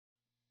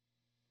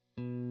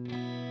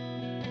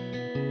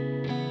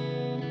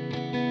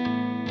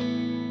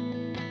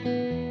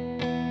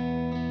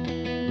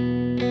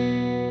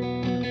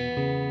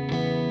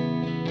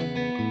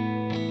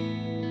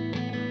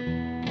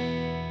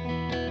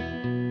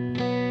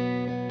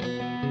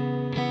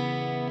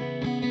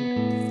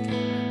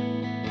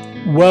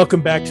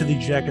Welcome back to the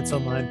Jackets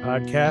Online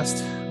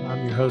podcast.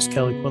 I'm your host,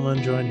 Kelly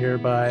Quinlan, joined here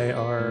by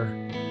our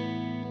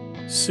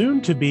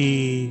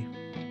soon-to-be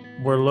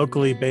more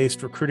locally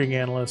based recruiting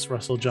analyst,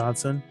 Russell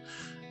Johnson.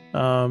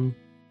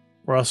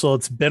 Russell,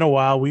 it's been a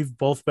while. We've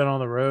both been on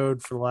the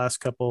road for the last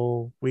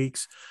couple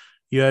weeks.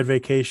 You had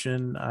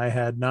vacation. I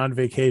had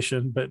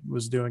non-vacation, but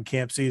was doing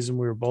camp season.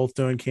 We were both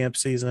doing camp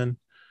season.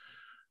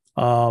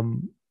 I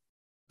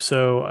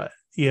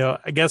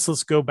guess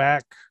let's go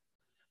back.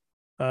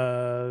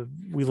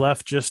 We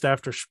left just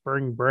after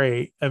spring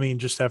break.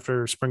 Just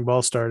after spring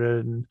ball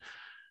started, and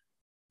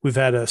we've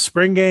had a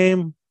spring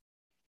game,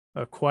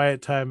 a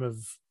quiet time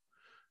of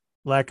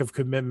lack of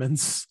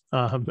commitments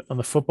on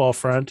the football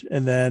front,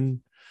 and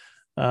then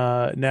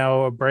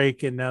now a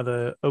break, and now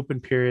the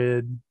open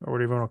period, or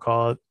whatever you want to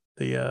call it,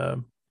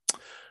 the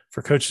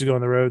for coaches to go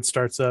on the road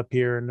starts up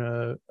here in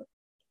a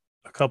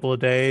couple of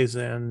days,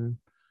 and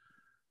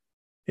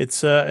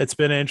it's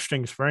been an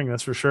interesting spring,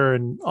 that's for sure.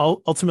 And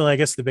ultimately, I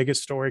guess the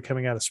biggest story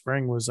coming out of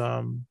spring was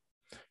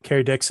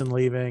Kerry Dixon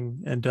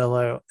leaving and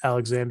Del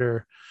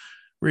Alexander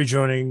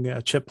rejoining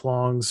Chip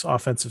Long's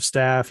offensive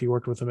staff. He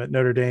worked with him at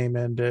Notre Dame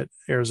and at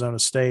Arizona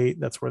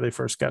State. That's where they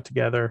first got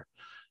together.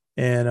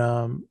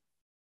 And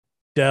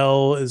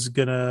Del is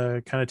going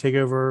to kind of take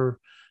over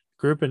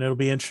group, and it'll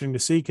be interesting to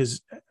see,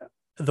 because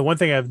the one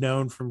thing I've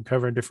known from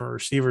covering different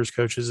receivers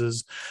coaches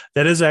is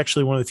that is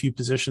actually one of the few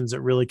positions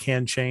that really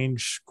can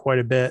change quite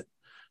a bit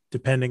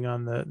depending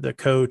on the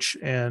coach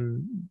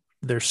and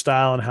their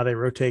style and how they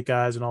rotate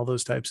guys and all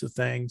those types of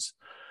things.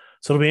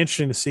 So it'll be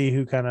interesting to see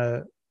who kind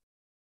of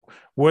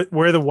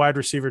where the wide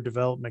receiver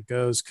development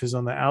goes, because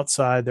on the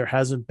outside there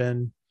hasn't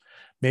been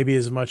maybe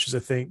as much as I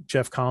think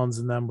Jeff Collins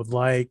and them would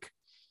like.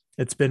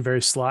 It's been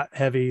very slot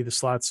heavy. The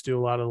slots do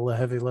a lot of the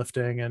heavy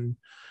lifting, and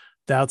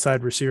the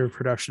outside receiver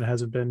production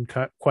hasn't been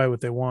quite what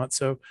they want.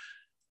 So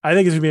I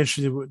think it's going to be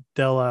interesting what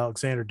Del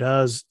Alexander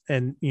does.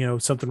 And,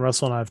 something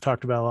Russell and I have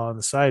talked about a lot on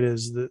the site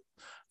is the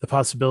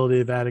possibility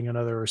of adding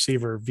another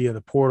receiver via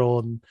the portal.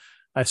 And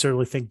I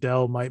certainly think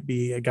Del might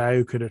be a guy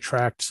who could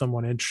attract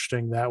someone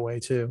interesting that way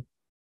too.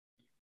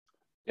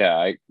 Yeah,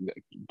 I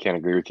can't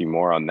agree with you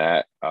more on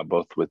that,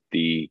 both with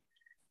the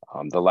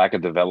lack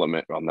of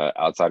development on the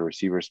outside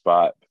receiver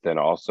spot, but then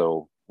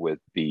also with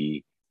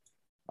the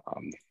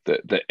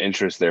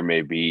interest there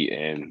may be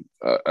in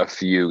a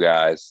few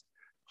guys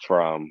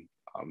from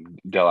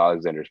Del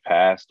Alexander's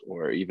past,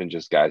 or even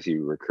just guys he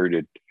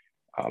recruited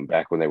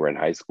back when they were in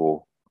high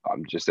school,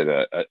 just at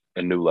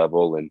a new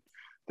level, and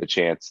the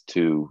chance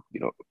to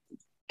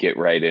get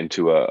right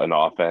into an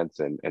offense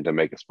and to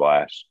make a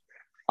splash.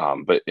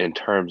 But in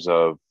terms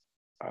of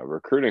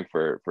recruiting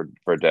for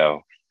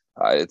Del,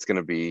 it's going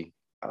to be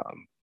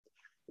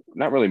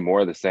not really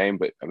more of the same,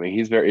 but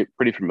he's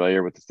pretty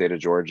familiar with the state of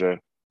Georgia.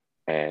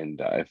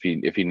 And if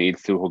he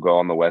needs to, he'll go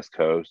on the West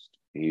Coast.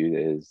 He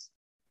is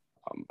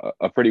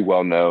a pretty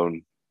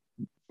well-known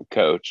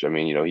coach.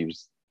 He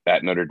was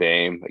at Notre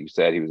Dame, like you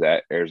said. He was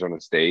at Arizona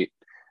State.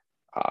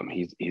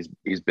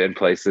 He's been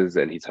places,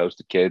 and he's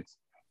hosted kids.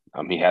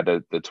 He had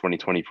the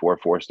 2024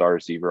 four-star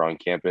receiver on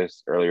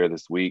campus earlier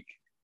this week,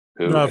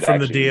 who from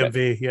the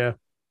DMV,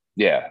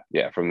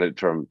 from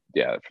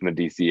the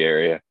DC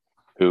area,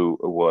 who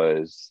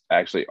was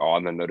actually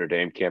on the Notre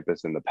Dame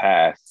campus in the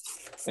past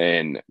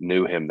and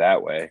knew him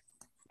that way.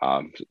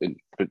 But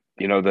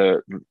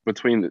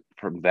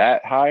from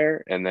that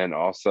hire, and then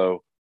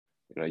also,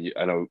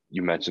 I know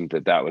you mentioned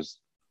that was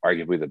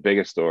arguably the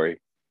biggest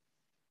story,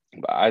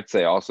 but I'd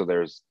say also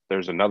there's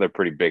another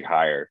pretty big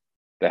hire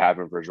that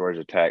happened for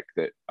Georgia Tech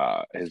that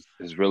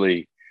has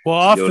really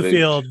off the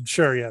field.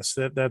 Sure. Yes.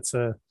 That's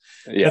a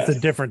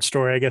different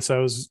story. I guess I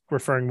was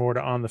referring more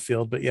to on the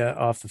field, but yeah,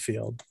 off the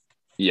field.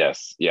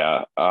 Yes.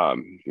 Yeah.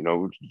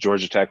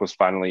 Georgia Tech was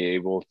finally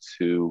able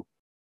to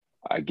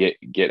get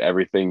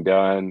everything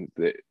done,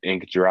 the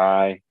ink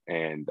dry,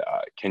 and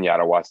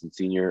Kenyatta Watson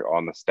Sr.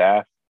 on the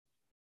staff.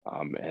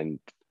 And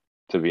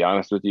to be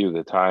honest with you,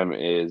 the time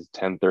is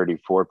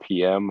 10:34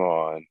 p.m.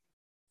 on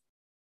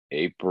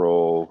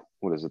April,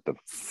 what is it, the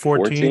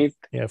 14th?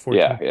 Yeah,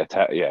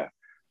 14th. Yeah.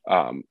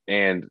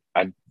 And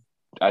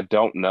I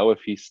don't know if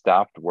he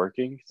stopped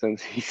working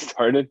since he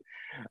started.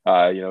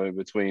 In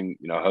between,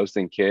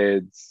 hosting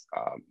kids,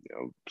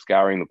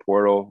 scouring the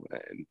portal,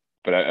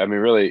 but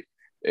really,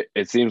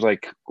 it seems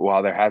like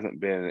while there hasn't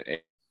been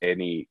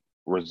any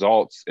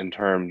results in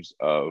terms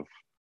of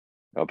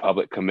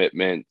public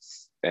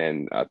commitments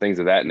and things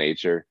of that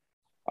nature,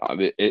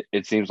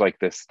 it seems like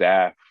the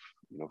staff,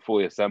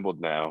 fully assembled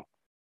now,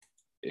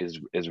 is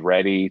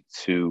ready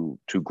to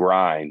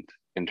grind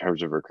in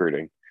terms of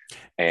recruiting,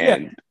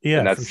 and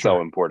that's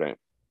so important.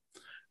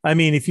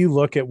 If you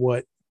look at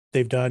what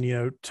they've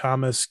done,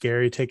 Thomas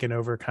Gary taking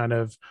over kind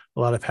of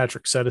a lot of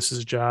Patrick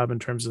Settis's job in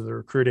terms of the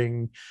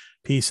recruiting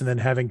piece, and then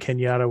having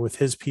Kenyatta with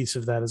his piece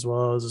of that as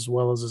well as his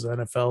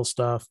NFL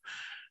stuff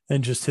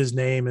and just his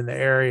name in the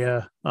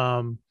area.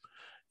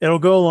 It'll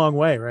go a long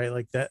way, right?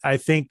 Like that. I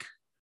think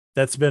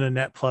that's been a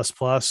net plus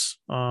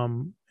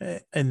in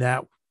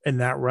that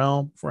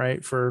realm,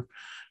 right? For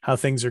how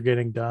things are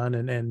getting done.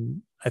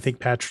 And I think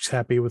Patrick's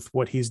happy with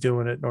what he's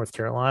doing at North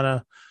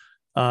Carolina.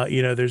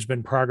 There's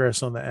been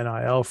progress on the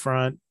NIL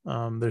front.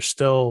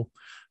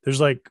 There's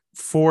like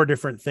four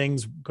different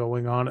things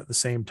going on at the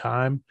same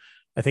time.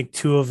 I think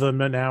two of them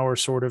now are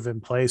sort of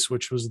in place,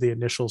 which was the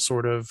initial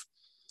sort of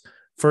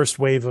first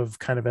wave of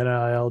kind of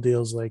NIL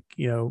deals, like,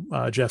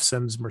 Jeff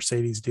Sims,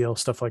 Mercedes deal,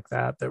 stuff like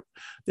that, that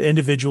the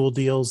individual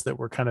deals that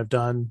were kind of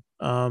done.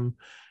 And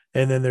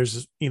then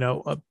there's,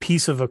 a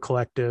piece of a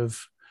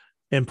collective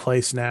in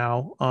place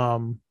now,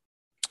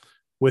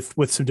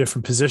 with some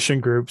different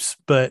position groups,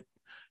 but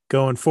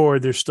going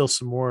forward, there's still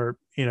some more,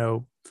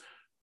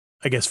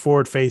 I guess,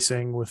 forward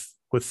facing with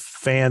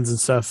fans and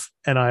stuff,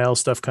 NIL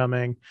stuff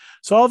coming.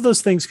 So all of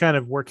those things kind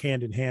of work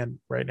hand in hand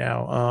right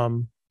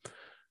now.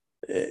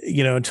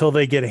 Until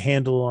they get a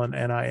handle on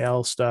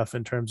NIL stuff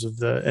in terms of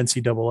the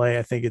NCAA,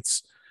 I think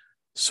it's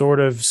sort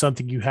of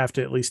something you have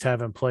to at least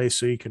have in place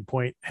so you can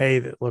point,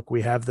 hey, look,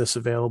 we have this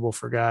available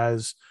for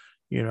guys.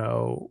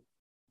 We're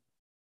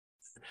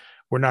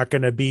not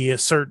going to be a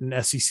certain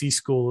SEC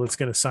school that's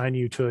going to sign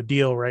you to a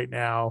deal right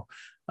now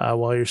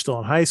while you're still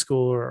in high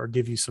school, or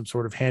give you some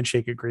sort of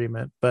handshake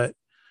agreement. But,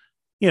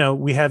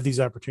 we have these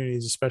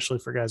opportunities, especially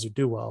for guys who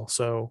do well.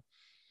 So,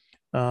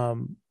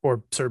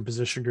 or certain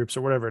position groups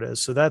or whatever it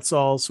is. So that's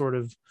all sort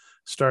of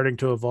starting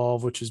to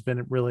evolve, which has been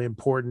a really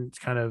important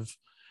kind of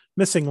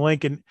missing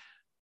link. And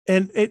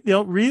it,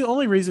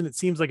 only reason it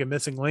seems like a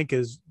missing link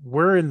is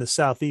we're in the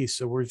Southeast.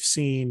 So we've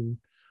seen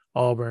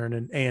Auburn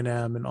and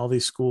A&M and all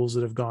these schools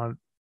that have gone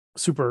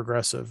super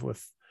aggressive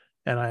with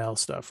NIL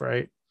stuff,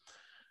 right?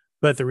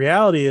 But the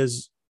reality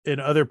is, in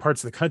other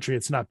parts of the country,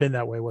 it's not been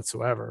that way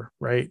whatsoever,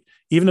 right?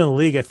 Even in the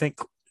league, I think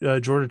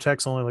Georgia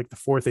Tech's only like the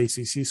fourth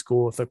ACC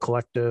school with a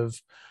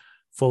collective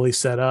fully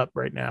set up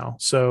right now.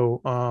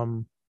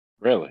 So,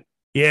 really,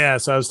 yeah.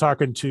 So I was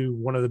talking to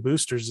one of the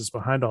boosters that's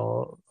behind a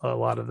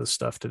lot of this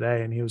stuff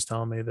today, and he was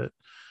telling me that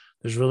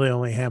there's really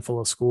only a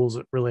handful of schools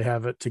that really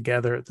have it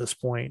together at this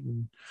point,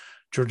 and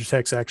Georgia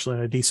Tech's actually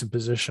in a decent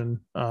position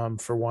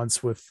for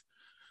once, with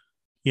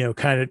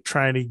kind of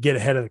trying to get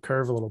ahead of the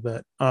curve a little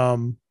bit.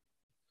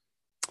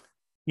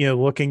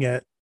 Looking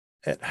at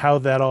how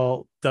that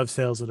all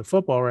dovetails into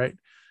football, right?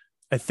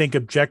 I think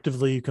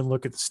objectively you can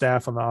look at the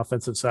staff on the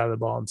offensive side of the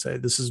ball and say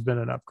this has been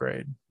an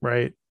upgrade,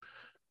 right?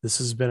 This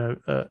has been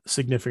a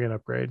significant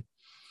upgrade.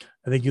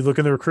 I think you look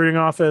in the recruiting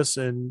office,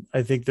 and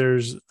I think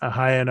there's a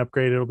high-end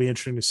upgrade. It'll be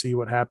interesting to see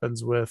what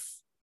happens with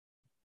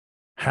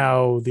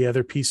how the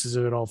other pieces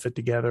of it all fit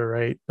together,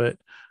 right? But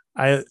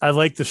I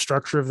like the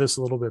structure of this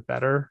a little bit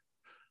better,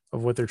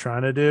 of what they're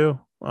trying to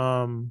do.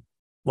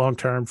 Long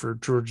term for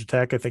Georgia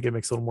Tech, I think it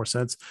makes a little more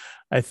sense.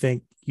 I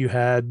think you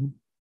had,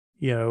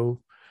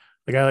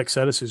 a guy like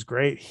Sudis, who's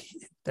great.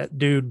 That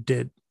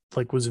dude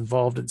was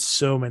involved in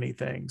so many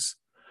things,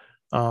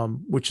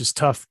 which is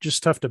tough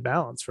to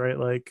balance,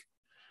 right?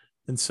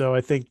 And so I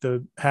think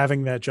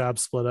having that job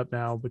split up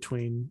now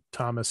between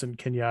Thomas and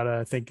Kenyatta,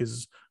 I think,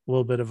 is a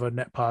little bit of a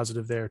net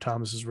positive there.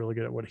 Thomas is really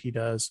good at what he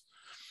does.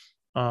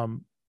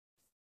 And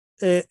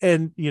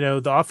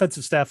the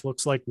offensive staff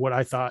looks like what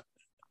I thought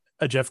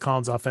a Jeff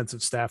Collins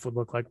offensive staff would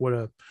look like.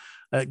 What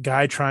a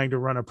guy trying to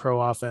run a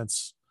pro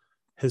offense,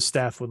 his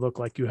staff would look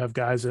like. You have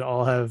guys that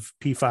all have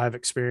P5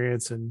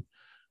 experience, and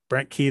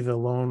Brent Key, the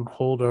lone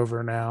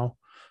holdover now.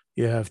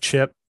 You have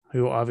Chip,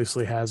 who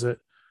obviously has it,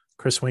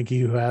 Chris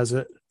Winkie, who has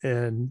it,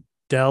 and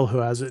Dell, who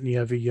has it. And you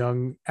have a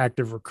young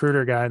active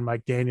recruiter guy, and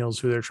Mike Daniels,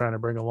 who they're trying to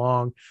bring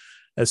along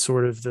as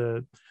sort of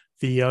the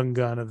young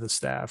gun of the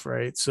staff,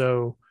 right?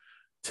 So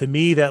to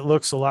me, that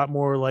looks a lot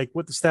more like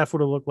what the staff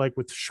would have looked like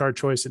with Shard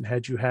Choice, and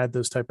had you had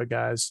those type of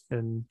guys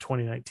in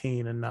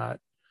 2019 and not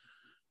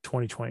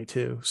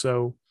 2022.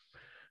 So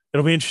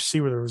it'll be interesting to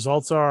see where the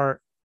results are.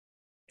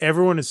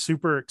 Everyone is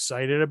super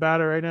excited about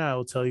it right now. I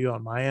will tell you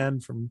on my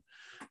end, from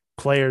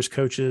players,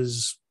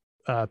 coaches,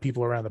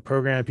 people around the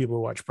program, people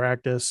who watch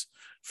practice,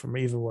 from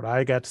even what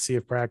I got to see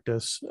of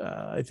practice.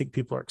 I think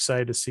people are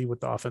excited to see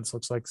what the offense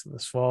looks like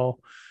this fall.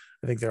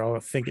 I think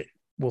it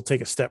will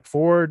take a step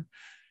forward.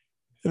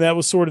 And that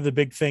was sort of the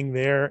big thing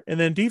there. And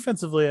then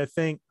defensively, I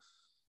think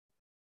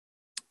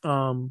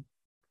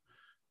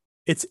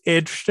it's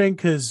interesting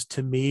because,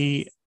 to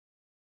me,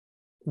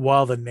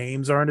 while the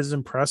names aren't as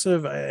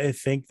impressive, I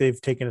think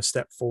they've taken a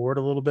step forward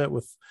a little bit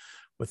with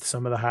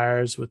some of the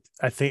hires.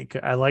 I think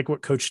I like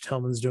what Coach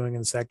Tillman's doing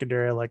in the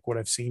secondary. I like what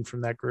I've seen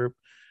from that group.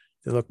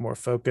 They look more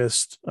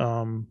focused.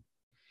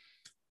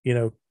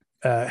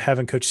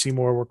 Having Coach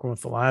Seymour working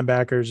with the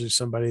linebackers, is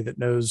somebody that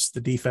knows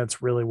the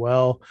defense really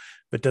well,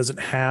 but doesn't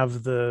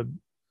have the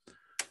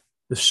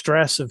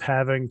stress of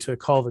having to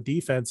call the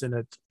defense in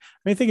it.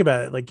 I mean, think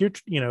about it. Like,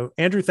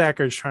 Andrew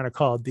Thacker is trying to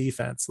call a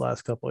defense the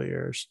last couple of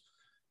years.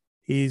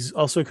 He's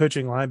also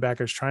coaching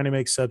linebackers, trying to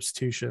make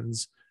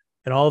substitutions.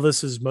 And all of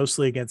this is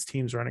mostly against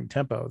teams running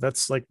tempo.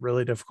 That's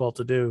really difficult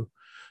to do.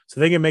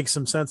 So I think it makes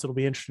some sense. It'll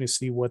be interesting to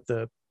see what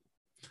the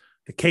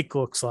cake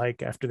looks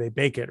like after they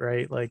bake it,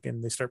 right?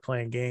 And they start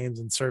playing games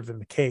and serving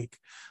the cake.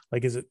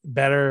 Is it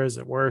better? Is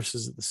it worse?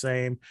 Is it the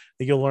same? I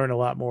think you'll learn a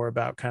lot more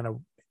about kind of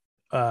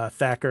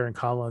Thacker and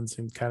Collins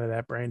and kind of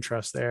that brain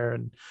trust there.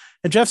 And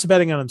Jeff's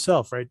betting on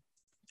himself, right?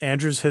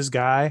 Andrew's his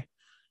guy,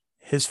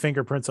 his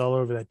fingerprints all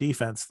over that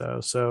defense though.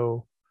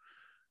 So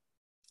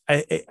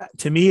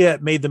to me,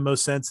 it made the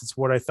most sense. It's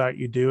what I thought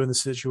you'd do in the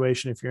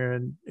situation. If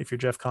you're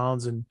Jeff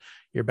Collins and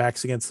your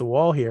back's against the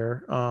wall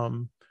here,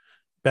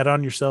 bet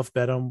on yourself,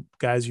 bet on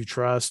guys you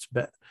trust.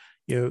 Bet,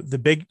 the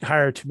big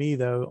hire to me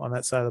though, on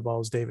that side of the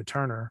ball is David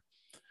Turner,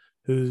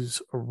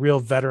 who's a real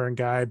veteran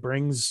guy,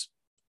 brings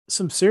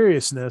some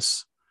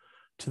seriousness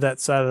to that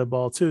side of the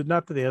ball too.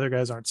 Not that the other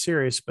guys aren't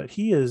serious, but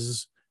he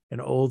is an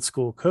old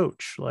school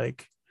coach.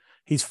 Like,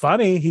 he's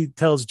funny. He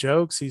tells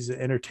jokes. He's an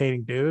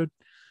entertaining dude,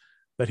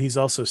 but he's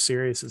also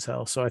serious as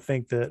hell. So I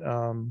think that,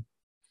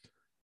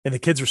 and the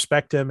kids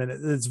respect him, and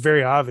it's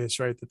very obvious,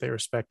 right, that they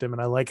respect him.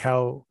 And I like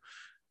how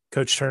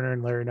Coach Turner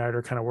and Larry Knight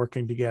are kind of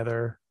working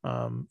together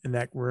in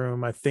that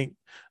room. I think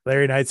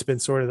Larry Knight's been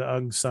sort of the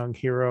unsung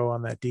hero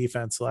on that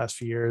defense the last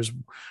few years,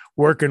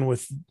 working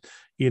with,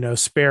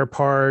 spare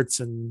parts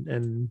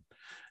and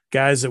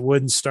guys that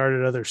wouldn't start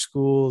at other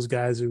schools,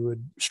 guys who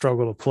would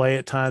struggle to play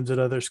at times at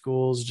other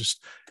schools,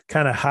 just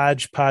kind of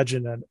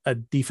hodgepodging a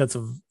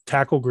defensive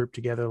tackle group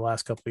together the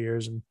last couple of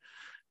years. And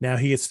now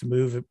he gets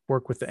to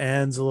work with the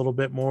ends a little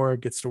bit more,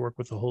 gets to work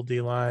with the whole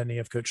D line. You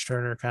have Coach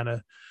Turner kind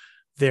of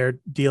there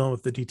dealing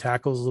with the D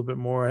tackles a little bit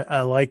more.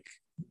 I like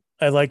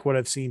what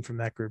I've seen from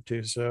that group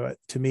too. So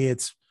to me,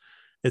 it's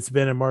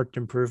been a marked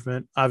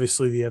improvement.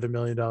 Obviously, the other $1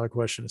 million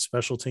question is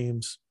special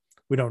teams.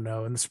 We don't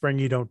know. In the spring,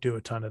 you don't do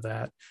a ton of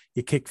that.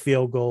 You kick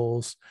field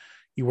goals,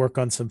 you work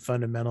on some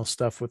fundamental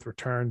stuff with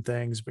return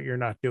things, but you're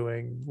not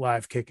doing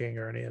live kicking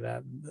or any of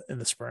that in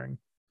the spring.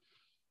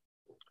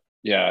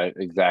 Yeah,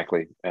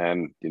 exactly.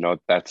 And,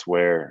 that's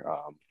where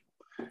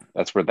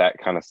that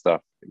kind of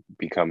stuff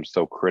becomes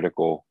so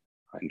critical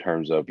in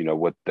terms of,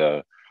 what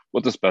the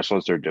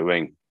specialists are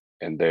doing.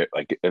 And they're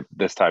like,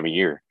 this time of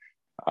year,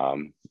 I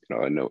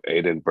know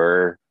Aiden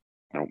Burr,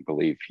 I don't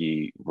believe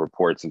he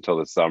reports until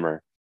the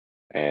summer.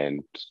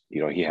 And,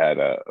 he had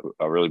a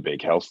really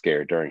big health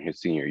scare during his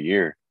senior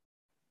year.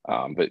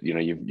 But,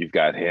 you've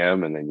got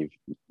him, and then you've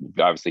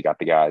obviously got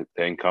the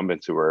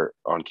incumbents who are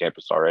on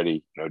campus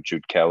already,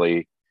 Jude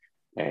Kelly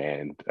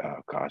and,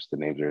 the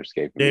names are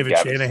escaping me. David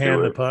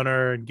Shanahan, the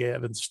punter, and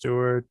Gavin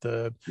Stewart,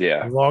 the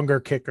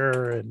longer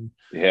kicker. And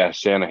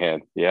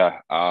Shanahan. Yeah.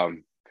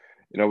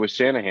 With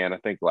Shanahan, I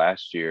think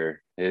last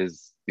year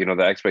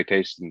the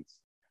expectations,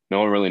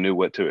 no one really knew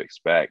what to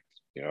expect.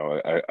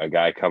 A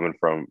guy coming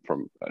from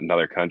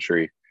another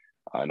country,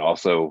 and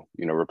also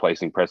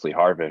replacing Presley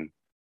Harvin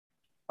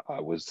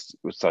was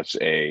such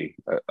a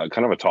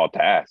kind of a tall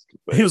task.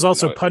 But he was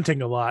also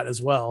punting a lot as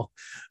well.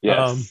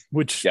 Yes,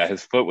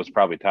 his foot was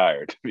probably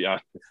tired, to be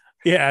honest.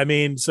 Yeah, I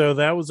mean, so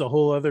that was a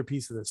whole other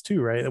piece of this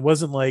too, right? It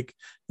wasn't like,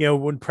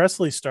 when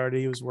Presley started,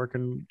 he was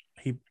working.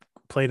 He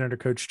played under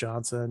Coach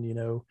Johnson. He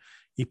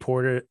he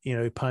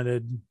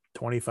punted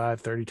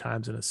 25, 30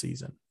 times in a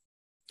season,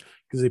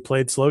 because he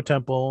played slow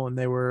tempo and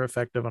they were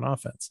effective on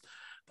offense.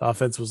 The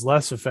offense was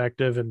less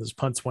effective, and his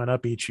punts went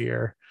up each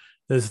year.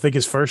 I think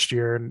his first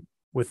year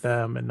with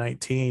them in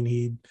 19,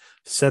 he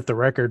set the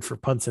record for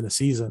punts in a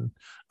season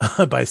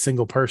by a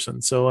single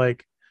person. So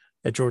at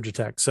Georgia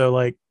Tech. So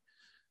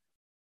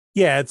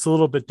it's a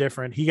little bit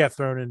different. He got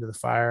thrown into the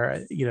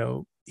fire.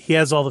 He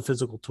has all the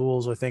physical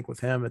tools. I think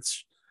with him,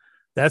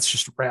 that's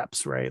just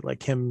reps, right?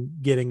 Like him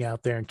getting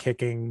out there and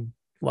kicking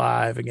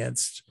live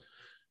against,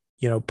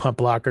 pump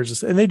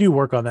blockers, and they do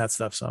work on that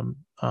stuff some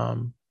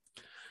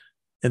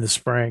in the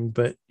spring.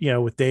 But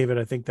with David,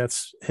 I think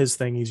that's his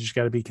thing. He's just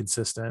got to be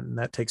consistent, and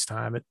that takes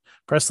time.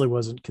 Presley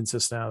wasn't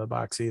consistent out of the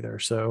box either,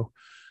 so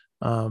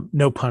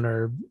no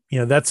punter.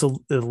 That's a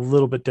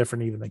little bit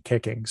different even than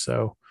kicking.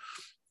 So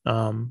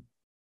that'll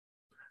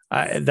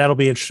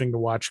be interesting to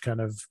watch,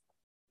 kind of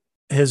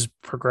his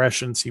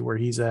progression, see where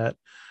he's at.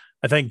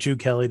 I think Jude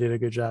Kelly did a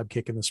good job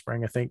kicking the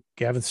spring. I think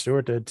Gavin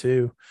Stewart did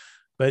too.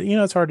 But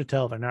it's hard to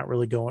tell. They're not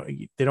really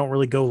they don't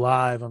really go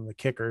live on the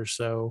kickers,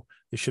 so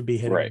they should be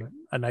hitting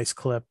a nice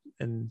clip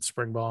in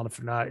spring ball. And if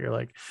they're not, you're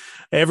like,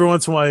 every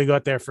once in a while you go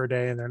out there for a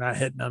day and they're not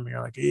hitting them,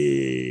 you're like,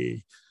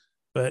 ee.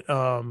 But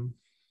at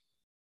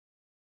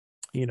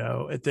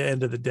the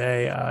end of the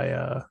day,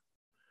 I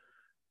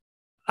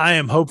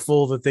am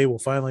hopeful that they will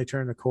finally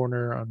turn the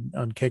corner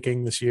on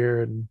kicking this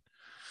year. And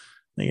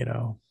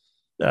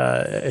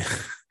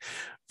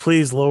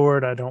please,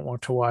 Lord, I don't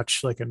want to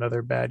watch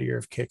another bad year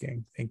of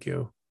kicking. Thank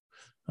you.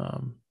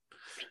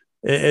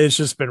 It's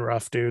just been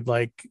rough, dude.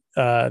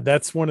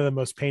 That's one of the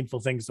most painful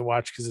things to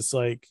watch, because it's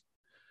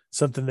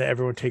something that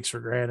everyone takes for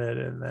granted,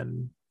 and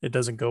then it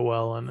doesn't go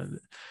well. And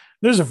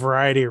there's a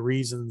variety of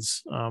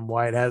reasons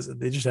why it hasn't.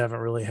 They just haven't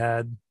really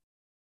had,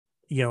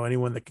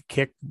 anyone that could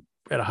kick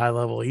at a high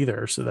level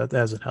either. So that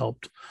hasn't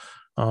helped.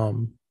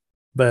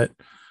 But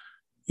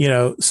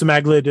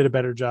Samaglia did a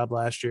better job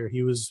last year.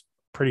 He was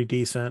pretty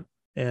decent.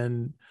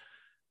 And,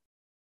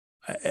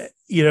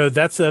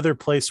 that's the other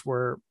place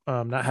where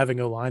not having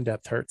O-line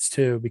depth hurts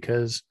too,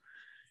 because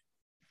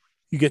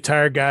you get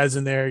tired guys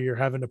in there. You're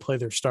having to play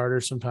their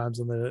starters sometimes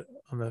on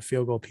the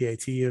field goal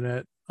PAT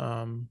unit.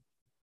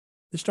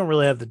 just don't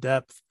really have the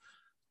depth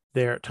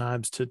there at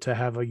times to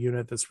have a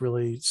unit that's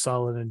really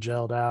solid and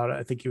gelled out.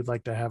 I think you would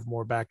like to have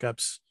more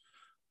backups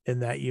in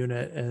that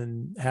unit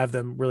and have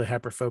them really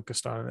hyper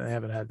focused on it. I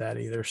haven't had that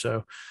either.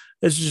 So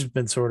it's just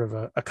been sort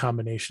of a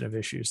combination of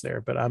issues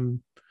there, but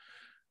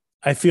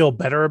I feel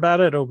better about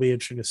it. It'll be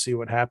interesting to see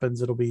what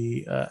happens. It'll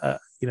be,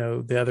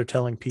 the other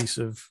telling piece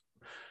of,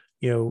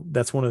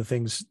 that's one of the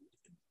things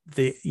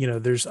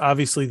there's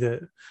obviously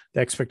the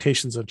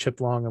expectations of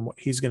Chip Long and what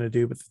he's going to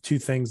do, but the two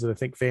things that I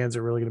think fans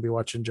are really going to be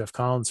watching Jeff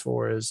Collins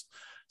for is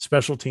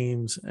special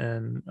teams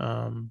and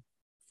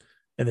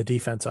the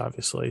defense,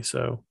 obviously.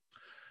 So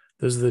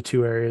those are the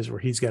two areas where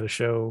he's got to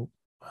show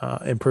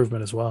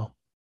improvement as well.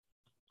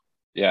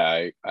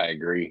 Yeah, I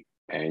agree.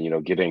 And,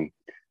 getting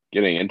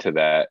into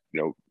that,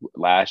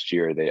 last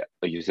year they,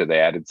 like you said, they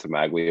added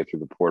Samaglia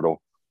through the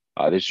portal.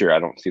 This year, I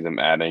don't see them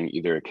adding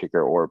either a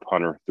kicker or a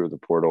punter through the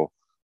portal.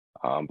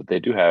 But they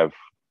do have,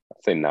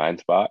 I'd say, 9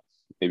 spots,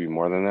 maybe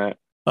more than that.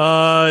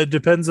 It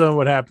depends on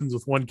what happens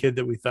with one kid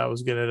that we thought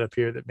was going to end up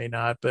here that may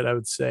not. But I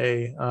would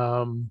say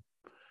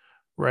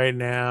right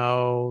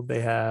now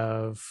they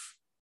have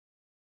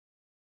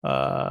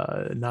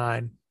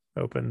 9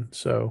 open.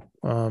 So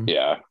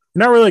yeah,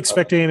 not really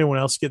expecting anyone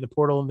else to get in the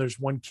portal. And there's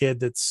one kid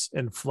that's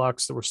in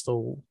flux that we're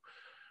still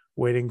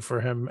waiting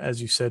for him,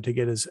 as you said, to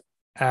get his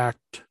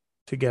act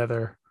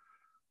together,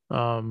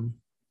 and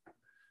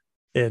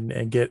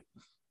get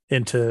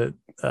into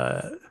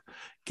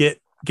get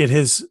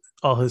his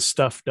all his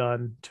stuff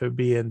done to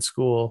be in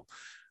school.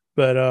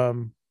 But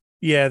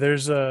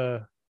there's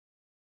so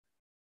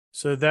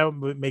that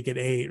would make it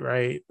 8,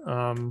 right?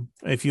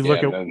 If you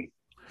look at and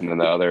then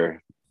the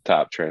other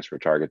top transfer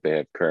target they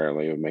have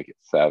currently would make it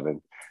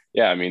 7.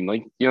 Yeah, I mean,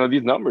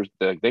 these numbers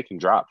they can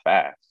drop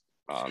fast.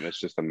 It's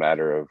just a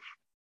matter of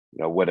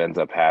what ends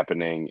up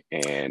happening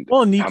and you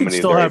how can many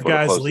still have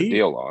guys leave. The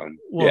deal on.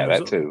 Well, yeah,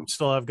 that too.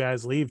 Still have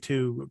guys leave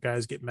too.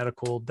 Guys get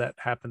medical. That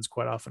happens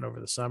quite often over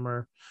the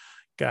summer.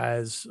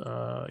 Guys,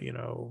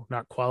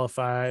 not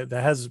qualify.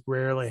 That has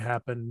rarely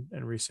happened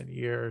in recent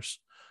years.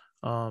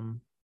 But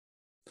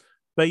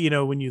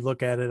when you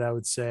look at it, I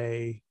would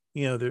say,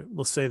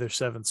 let's say there's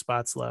 7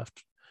 spots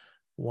left.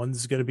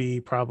 One's going to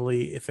be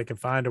probably, if they can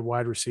find a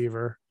wide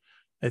receiver,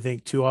 I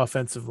think 2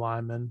 offensive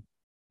linemen.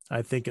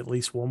 I think at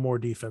least 1 more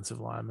defensive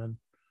lineman.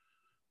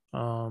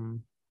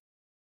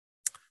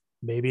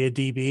 Maybe a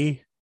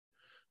DB.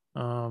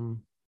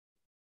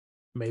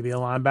 Maybe a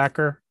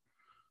linebacker.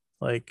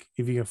 Like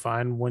if you can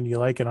find one you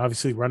like, and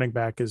obviously running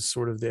back is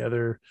sort of the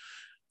other.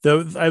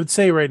 Though I would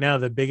say right now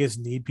the biggest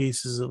need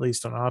pieces, at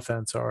least on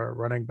offense, are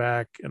running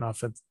back and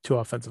 2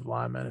 offensive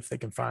linemen if they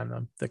can find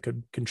them that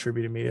could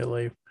contribute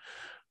immediately.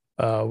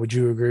 Would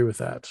you agree with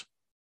that?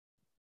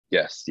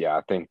 Yes. Yeah,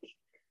 I think.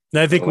 And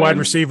I think wide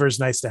receiver is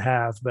nice to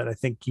have, but I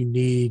think you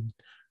need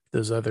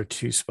those other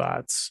 2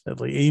 spots at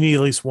least. You need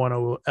at least 1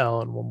 OL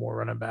and 1 more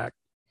running back.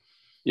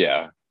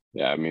 Yeah.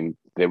 I mean,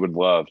 they would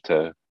love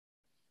to.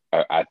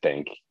 I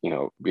think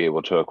be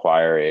able to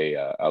acquire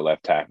a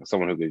left tackle,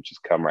 someone who could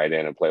just come right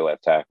in and play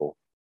left tackle.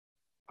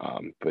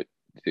 But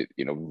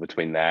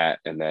between that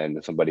and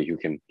then somebody who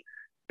can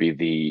be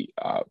the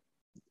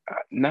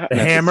not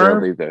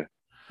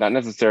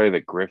necessarily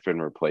the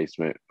Griffin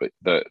replacement, but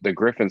the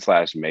Griffin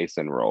 /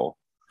 Mason role.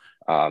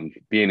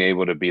 Being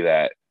able to be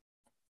that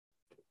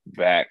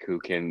back who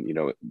can,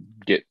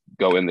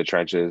 go in the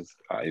trenches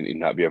and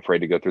not be afraid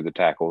to go through the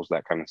tackles,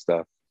 that kind of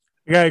stuff.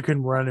 A guy who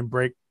can run and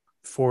break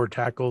 4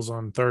 tackles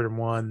on 3rd and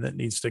 1 that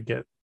needs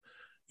to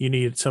you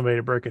need somebody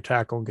to break a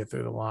tackle and get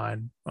through the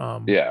line.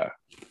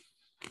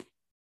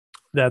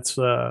 That's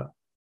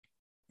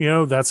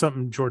that's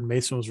something Jordan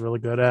Mason was really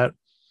good at.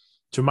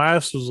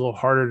 Jemias was a little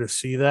harder to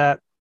see that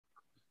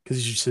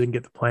because he just didn't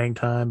get the playing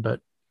time, but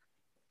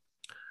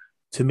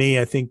to me,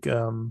 I think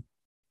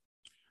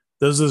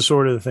those are the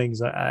sort of the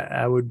things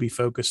I would be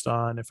focused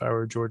on if I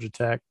were Georgia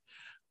Tech.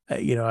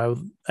 I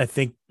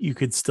think you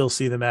could still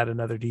see them add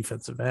another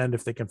defensive end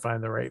if they can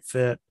find the right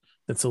fit.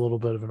 That's a little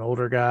bit of an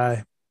older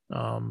guy.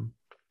 They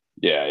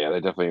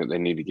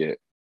need to get,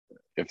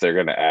 if they're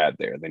going to add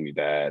there, they need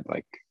to add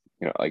like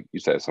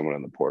you said, someone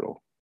in the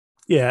portal.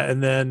 Yeah,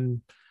 and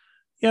then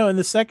in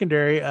the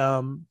secondary,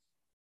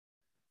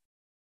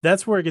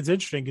 that's where it gets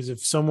interesting because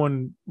if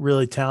someone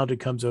really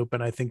talented comes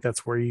open, I think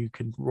that's where you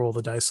can roll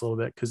the dice a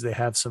little bit because they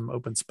have some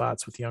open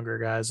spots with younger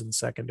guys in the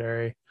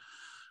secondary.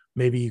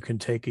 Maybe you can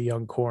take a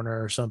young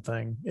corner or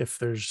something if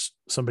there's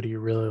somebody you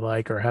really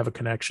like or have a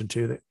connection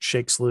to that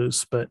shakes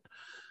loose. But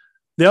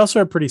they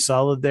also are pretty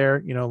solid there.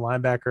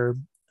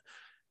 Linebacker.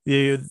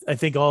 I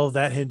think all of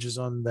that hinges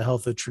on the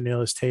health of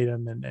Trinelius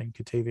Tatum and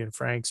Katavian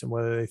Franks and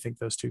whether they think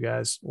those 2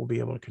 guys will be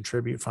able to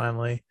contribute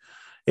finally.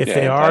 If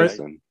they are,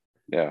 Tyson.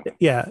 I'm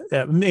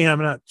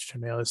not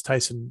Trinelius.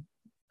 Tyson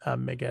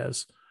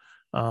Miguez.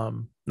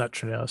 Not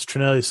Trinelius.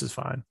 Trinelius is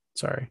fine.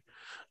 Sorry.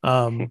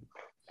 Can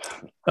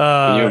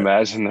you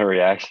imagine the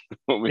reaction?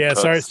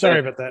 Sorry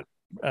about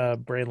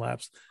that. Brain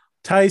lapse.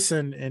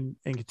 Tyson and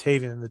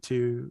Katavian, the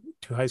two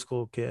high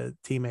school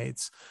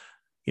teammates,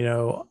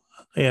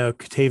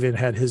 Katavian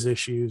had his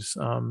issues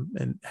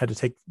and had to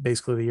take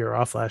basically the year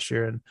off last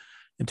year, and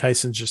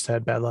Tyson's just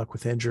had bad luck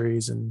with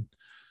injuries, and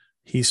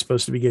he's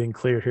supposed to be getting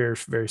cleared here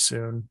very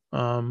soon.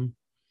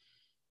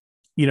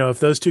 If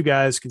those two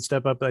guys can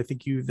step up, I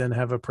think you then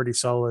have a pretty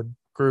solid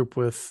group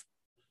with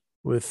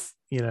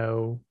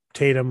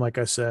Tatum, like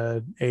I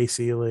said, A.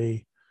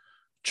 Sealy,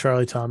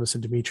 Charlie Thomas,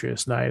 and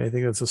Demetrius Knight. I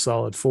think that's a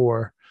solid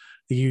four.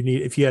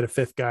 If you had a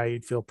fifth guy,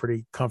 you'd feel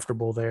pretty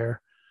comfortable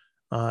there.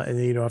 And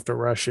then you don't have to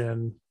rush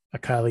in a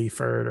Kyle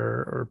Efert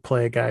or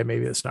play a guy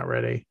maybe that's not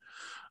ready.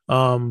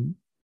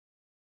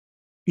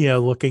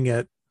 Looking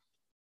at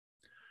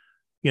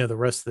the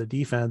rest of the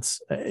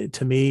defense,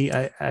 to me,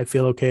 I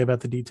feel okay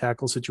about the D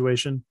tackle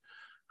situation,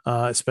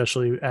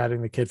 especially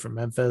adding the kid from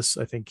Memphis.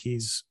 I think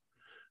he's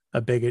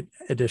a big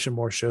addition,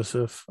 Morris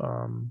Joseph.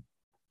 And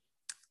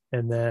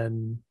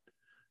then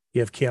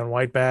you have Keon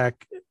White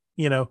back.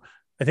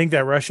 I think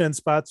that rush end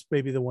spot's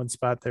maybe the one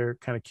spot they're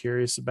kind of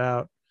curious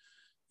about.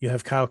 You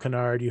have Kyle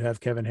Kennard, you have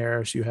Kevin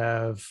Harris, you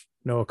have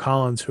Noah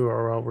Collins, who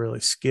are all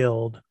really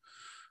skilled,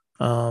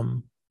 but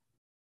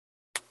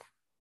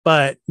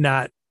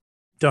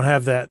don't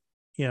have that.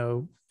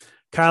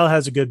 Kyle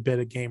has a good bit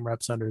of game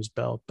reps under his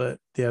belt, but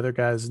the other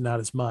guys not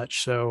as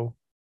much. So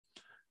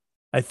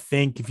I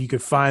think if you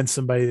could find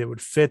somebody that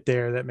would fit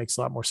there, that makes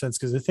a lot more sense.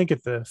 Because I think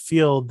at the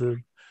field, the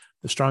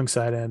strong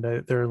side end,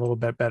 they're a little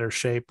bit better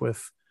shape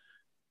with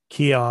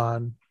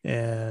Keon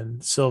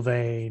and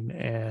Sylvain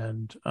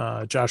and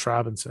Josh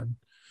Robinson,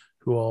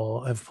 who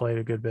all have played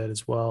a good bit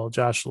as well.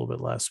 Josh a little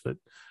bit less, but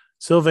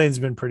Sylvain's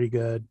been pretty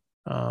good.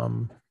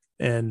 And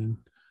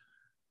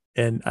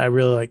I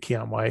really like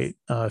Keon White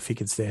if he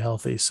can stay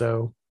healthy.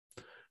 So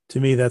to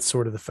me, that's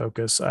sort of the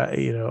focus.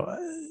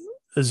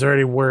 Is there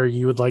anywhere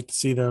you would like to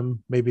see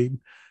them maybe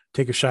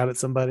take a shot at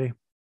somebody?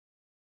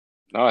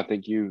 No, I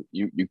think you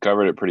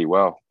covered it pretty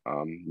well.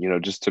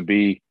 Just to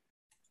be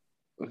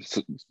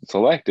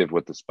selective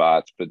with the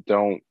spots, but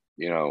don't,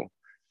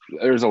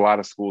 there's a lot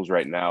of schools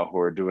right now who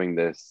are doing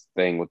this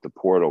thing with the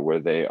portal where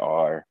they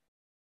are,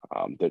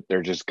 that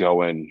they're just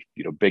going,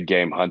 big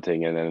game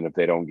hunting. And then if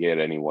they don't get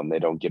anyone, they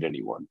don't get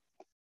anyone.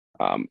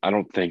 I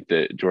don't think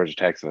that Georgia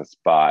Tech's in a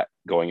spot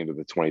going into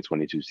the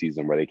 2022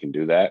 season where they can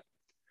do that.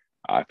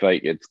 I feel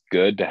like it's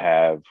good to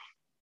have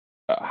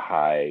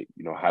high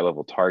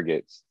level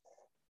targets,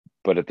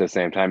 but at the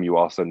same time, you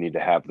also need to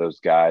have those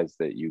guys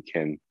that you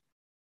can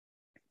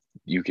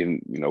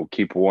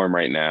keep warm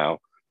right now,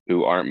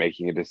 who aren't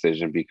making a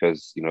decision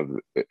because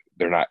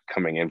they're not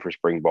coming in for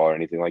spring ball or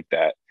anything like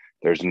that.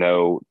 There's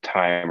no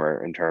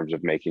timer in terms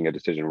of making a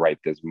decision right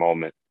this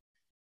moment,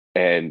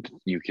 and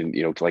you can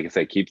like I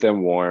said, keep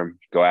them warm,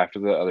 go after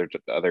the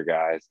other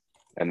guys,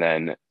 and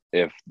then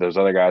if those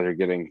other guys are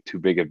getting too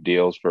big of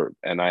deals for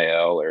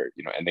NIL or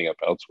ending up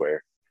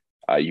elsewhere,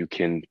 you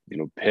can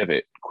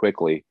pivot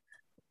quickly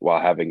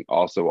while having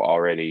also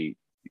already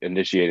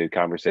initiated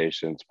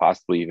conversations,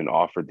 possibly even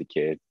offered the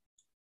kid,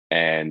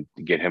 and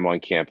get him on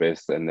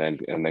campus and then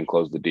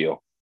close the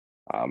deal.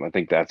 I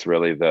think that's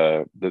really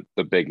the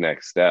big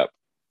next step.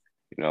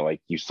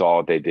 Like you saw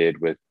what they did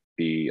with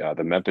the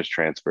Memphis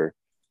transfer,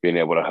 being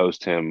able to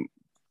host him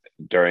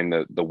during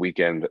the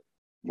weekend.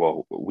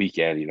 Well,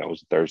 weekend, it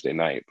was Thursday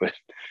night, but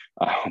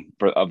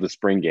of the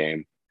spring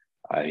game,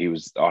 he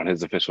was on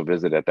his official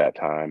visit at that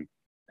time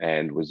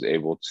and was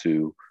able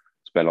to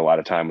spend a lot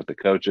of time with the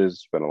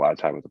coaches, spend a lot of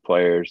time with the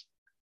players,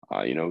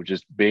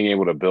 just being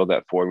able to build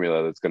that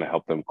formula that's going to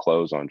help them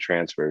close on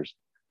transfers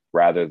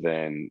rather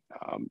than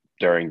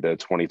during the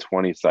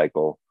 2020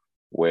 cycle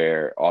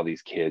where all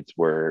these kids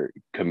were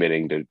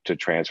committing to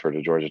transfer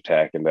to Georgia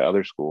Tech and to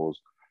other schools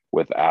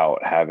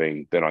without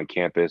having been on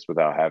campus,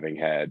 without having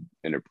had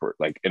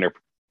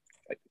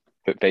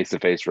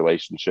face-to-face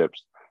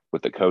relationships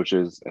with the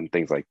coaches and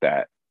things like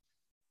that.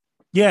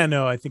 Yeah,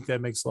 no, I think that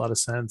makes a lot of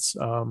sense.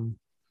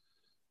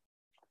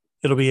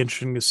 It'll be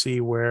interesting to see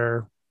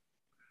where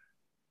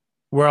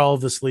all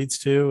of this leads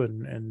to.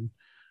 And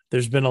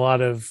there's been a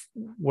lot of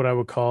what I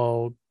would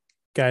call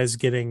guys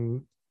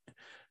getting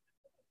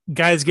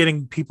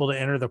people to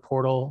enter the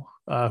portal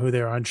who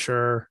they're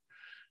unsure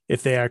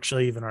if they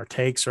actually even are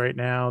takes right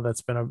now.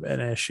 That's been an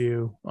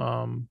issue.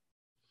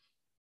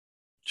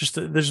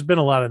 There's been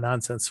a lot of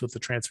nonsense with the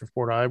transfer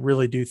portal. I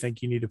really do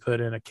think you need to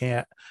put in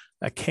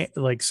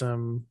like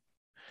some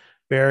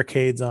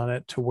barricades on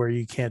it to where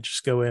you can't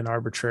just go in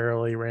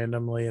arbitrarily,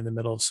 randomly in the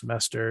middle of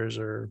semesters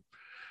or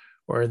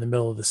in the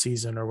middle of the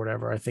season or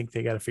whatever. I think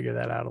they got to figure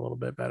that out a little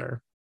bit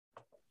better.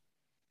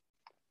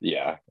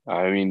 Yeah.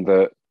 I mean,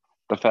 the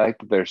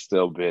fact that there's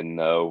still been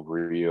no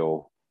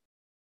real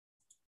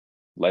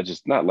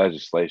not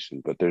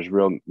legislation, but there's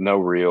no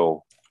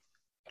real,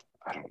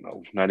 I don't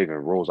know, not even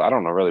rules. I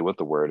don't know really what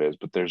the word is,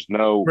 but there's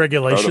no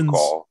regulations.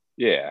 Protocol.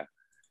 Yeah.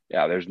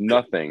 There's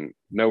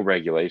no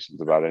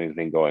regulations about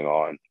anything going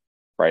on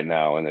right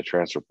now in the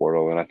transfer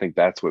portal. And I think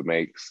that's what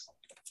makes,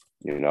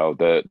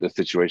 the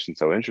situation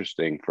so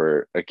interesting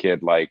for a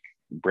kid like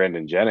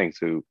Brandon Jennings,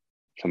 who,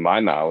 to my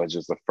knowledge,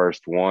 is the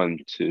first one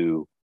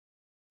to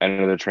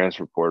enter the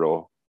transfer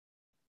portal,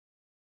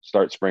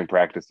 start spring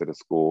practice at a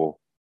school,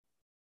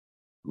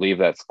 leave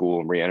that school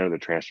and re-enter the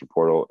transfer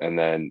portal and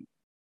then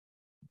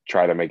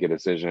try to make a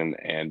decision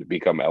and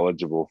become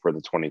eligible for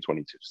the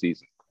 2022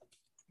 season.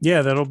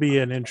 Yeah, that'll be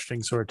an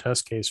interesting sort of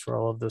test case for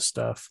all of this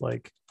stuff.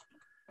 Like,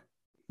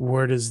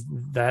 where does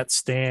that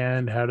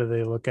stand? How do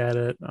they look at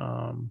it?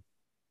 I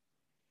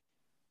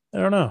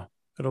don't know.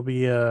 It'll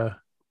be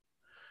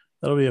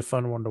that'll be a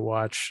fun one to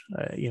watch.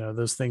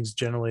 Those things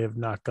generally have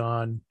not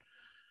gone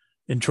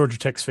in Georgia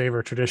Tech's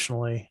favor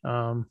traditionally.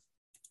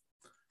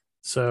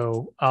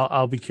 So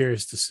I'll be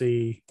curious to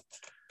see.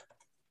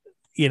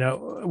 We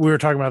were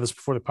talking about this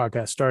before the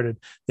podcast started.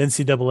 The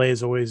NCAA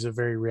is always a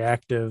very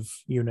reactive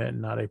unit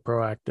and not a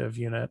proactive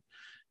unit.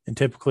 And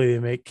typically they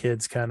make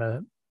kids kind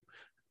of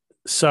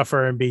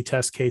suffer and be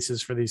test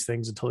cases for these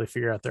things until they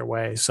figure out their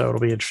way. So it'll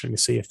be interesting to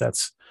see if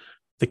that's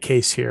the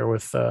case here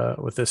with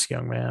this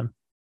young man.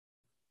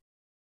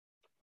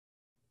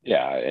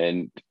 Yeah.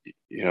 And,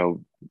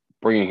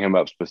 bringing him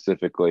up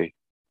specifically,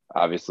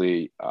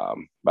 obviously,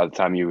 by the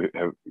time you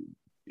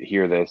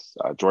hear this,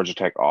 Georgia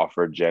Tech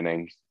offered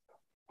Jennings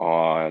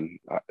on,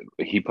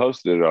 he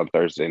posted it on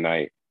Thursday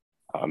night.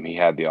 He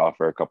had the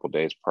offer a couple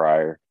days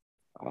prior.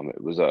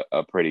 It was a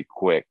pretty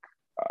quick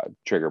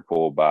trigger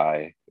pull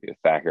by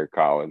Thacker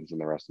Collins and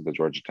the rest of the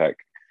Georgia Tech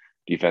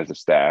defensive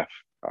staff.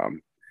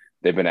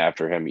 They've been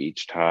after him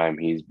each time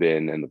he's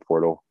been in the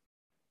portal.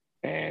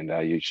 And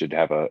you should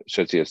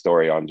see a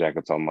story on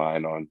Jackets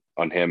Online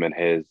on him and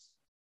his,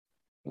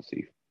 let's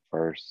see,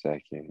 first,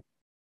 second,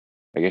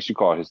 I guess you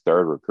call it his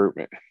third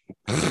recruitment.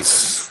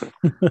 Just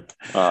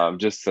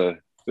a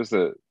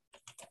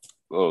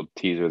little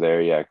teaser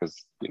there. Yeah.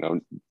 Cause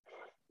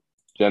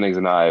Jennings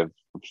and I have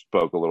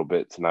spoke a little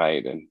bit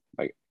tonight, and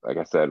like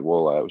I said,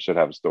 we should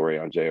have a story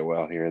on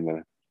JOL here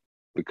in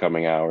the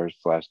coming hours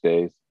 /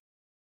 days.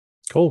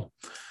 Cool.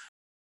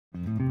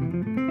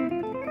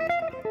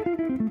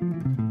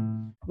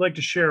 I'd like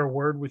to share a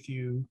word with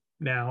you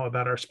now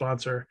about our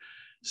sponsor,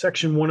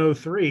 Section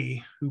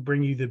 103, who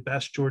bring you the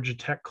best Georgia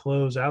Tech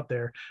clothes out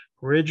there.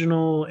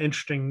 Original,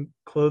 interesting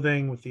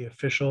clothing with the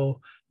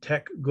official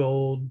Tech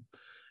gold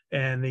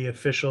and the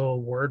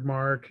official word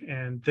mark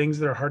and things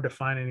that are hard to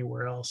find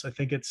anywhere else. I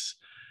think it's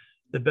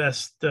the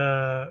best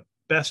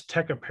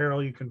Tech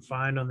apparel you can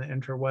find on the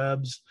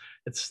interwebs.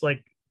 It's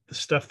like the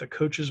stuff that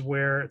coaches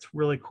wear. It's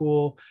really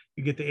cool.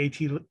 You get the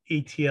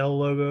ATL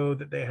logo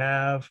that they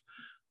have.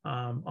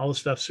 All the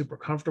stuff super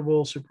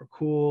comfortable, super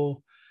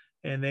cool.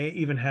 And they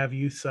even have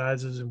youth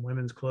sizes and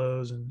women's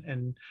clothes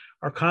and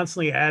are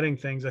constantly adding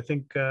things. I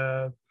think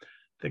the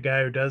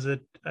guy who does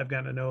it, I've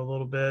gotten to know a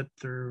little bit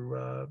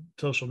through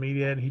social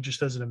media, and he just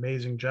does an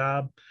amazing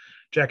job.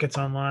 Jackets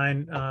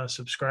Online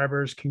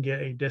subscribers can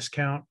get a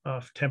discount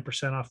of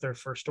 10% off their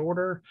first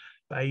order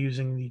by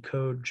using the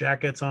code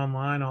Jackets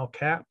Online, all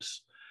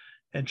caps,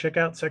 and check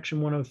out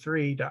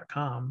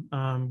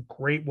section103.com.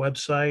 Great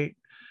website.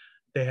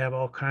 They have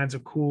all kinds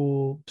of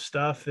cool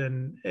stuff.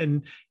 And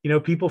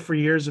people for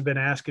years have been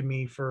asking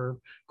me for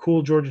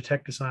cool Georgia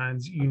Tech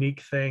designs,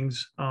 unique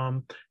things.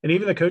 And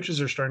even the coaches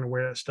are starting to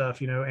wear that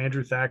stuff.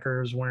 Andrew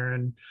Thacker is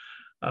wearing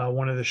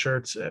one of the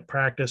shirts at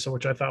practice,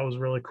 which I thought was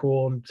really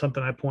cool and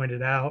something I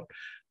pointed out,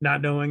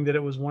 not knowing that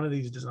it was one of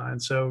these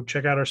designs. So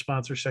check out our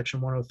sponsor,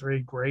 Section 103.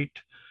 Great,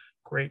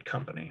 great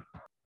company.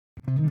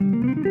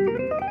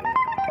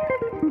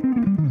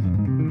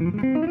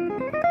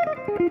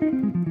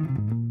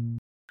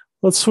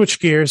 Let's switch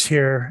gears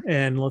here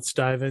and let's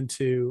dive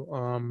into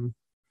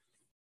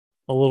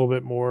a little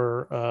bit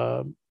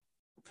more.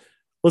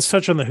 Let's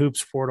touch on the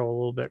hoops portal a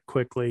little bit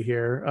quickly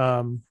here.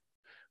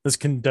 This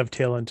can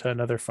dovetail into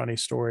another funny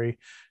story.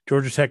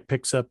 Georgia Tech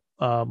picks up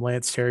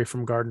Lance Terry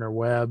from Gardner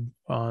Webb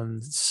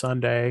on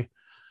Sunday.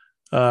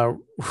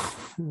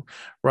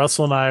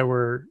 Russell and I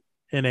were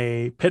in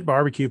a pit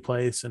barbecue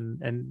place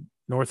and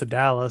north of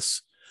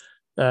Dallas.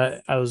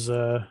 I was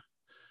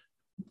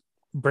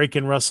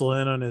breaking Russell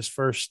in on his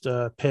first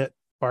pit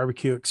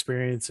barbecue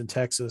experience in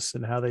Texas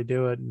and how they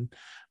do it. And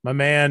my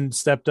man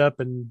stepped up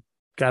and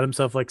got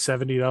himself like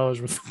 $70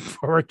 worth of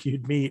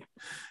barbecued meat.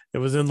 It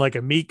was in like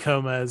a meat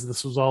coma as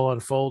this was all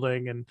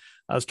unfolding. And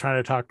I was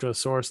trying to talk to a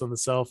source on the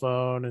cell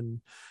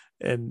phone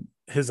and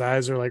his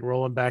eyes are like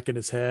rolling back in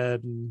his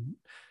head and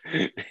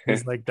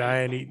he's like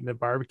dying eating the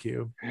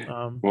barbecue.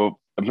 Well,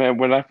 man,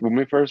 when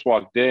we first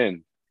walked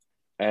in,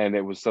 and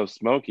it was so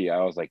smoky,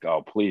 I was like,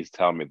 oh, please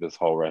tell me this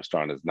whole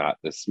restaurant is not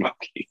this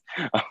smoky.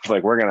 I was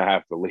like, we're going to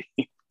have to leave.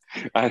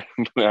 I'm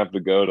going to have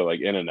to go to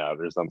like In-N-Out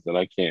or something.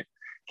 I can't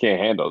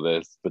handle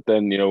this. But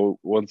then,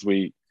 once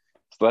we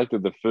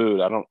selected the food,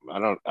 I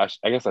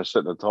guess I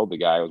shouldn't have told the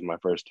guy it was my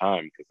first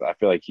time because I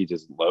feel like he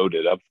just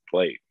loaded up the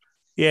plate.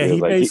 Yeah, he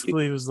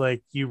basically was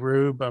like, you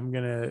Rube, I'm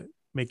going to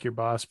make your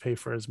boss pay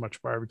for as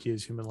much barbecue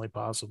as humanly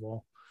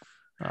possible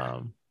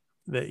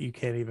that you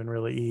can't even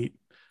really eat.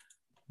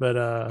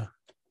 But,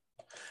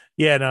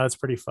 yeah, no, it's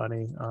pretty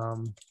funny.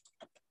 I'm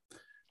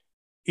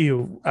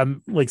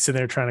like sitting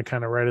there trying to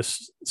kind of write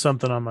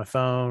something on my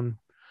phone,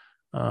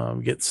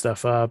 get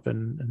stuff up,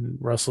 and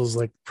Russell's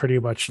like pretty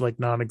much like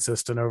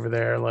non-existent over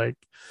there, like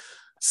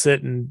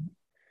sitting,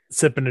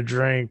 sipping a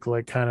drink,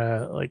 like kind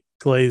of like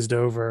glazed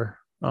over.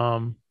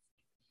 Um,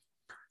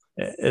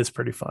 it's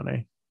pretty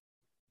funny.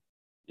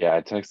 Yeah,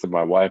 I texted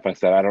my wife. I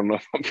said, I don't know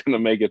if I'm going to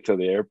make it to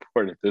the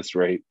airport at this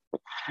rate.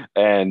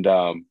 And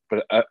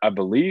but I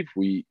believe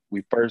we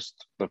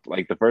first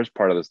like the first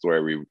part of the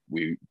story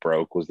we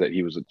broke was that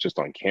he was just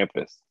on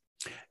campus.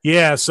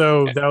 Yeah,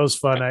 so that was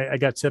fun. I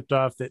got tipped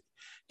off that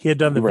he had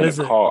done We the were in a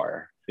visit,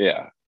 car.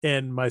 Yeah.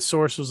 and my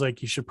source was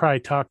like, "You should probably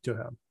talk to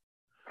him."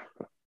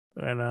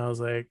 And I was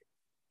like,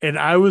 and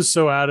I was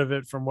so out of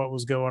it from what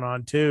was going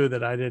on too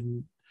that I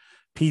didn't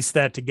piece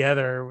that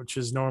together, which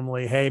is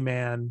normally, hey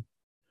man,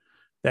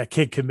 that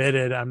kid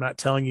committed. I'm not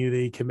telling you that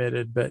he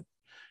committed, but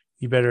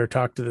you better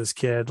talk to this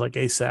kid like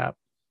ASAP.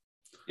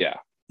 Yeah.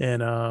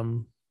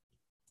 And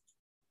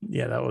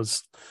yeah, that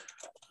was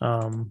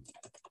um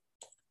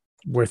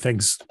where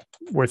things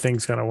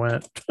kind of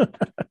went.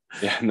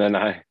 Yeah. And then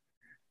I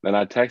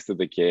texted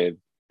the kid,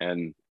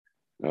 and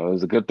it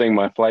was a good thing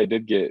my flight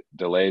did get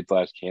delayed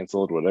slash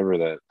canceled, whatever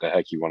the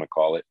heck you want to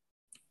call it.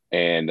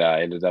 And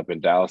I ended up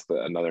in Dallas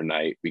another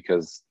night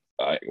because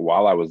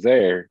while I was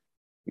there,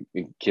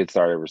 kids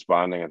started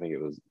responding. I think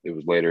it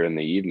was later in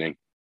the evening,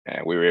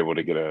 and we were able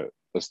to get a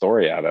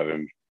story out of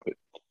him. But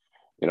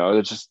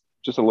it's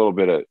just a little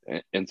bit of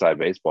inside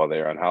baseball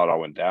there on how it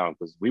all went down,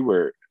 because we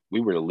were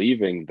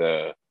leaving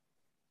the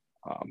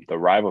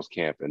rivals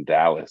camp in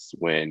Dallas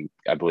when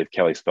I believe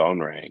Kelly's phone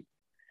rang,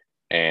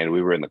 and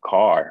we were in the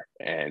car,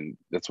 and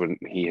that's when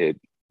we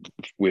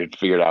had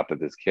figured out that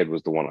this kid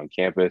was the one on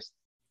campus,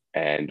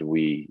 and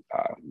we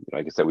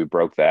like I said, we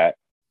broke that,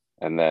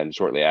 and then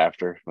shortly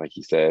after, like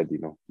he said,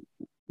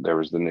 there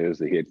was the news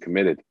that he had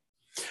committed.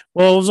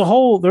 Well,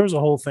 there was a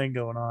whole thing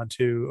going on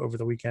too over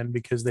the weekend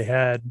because they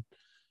had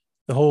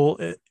the whole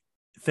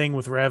thing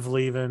with Rev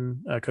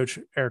leaving, Coach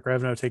Eric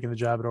Revno taking the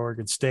job at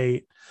Oregon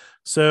State.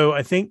 So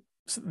I think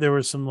there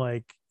was some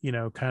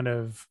kind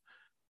of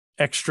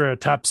extra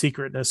top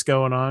secretness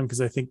going on because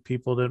I think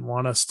people didn't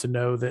want us to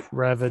know that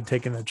Rev had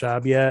taken the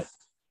job yet.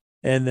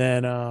 And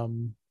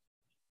then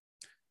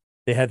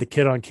they had the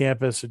kid on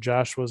campus, so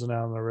Josh wasn't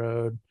out on the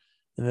road.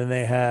 And then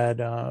they had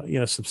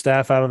some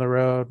staff out on the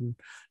road and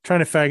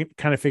trying to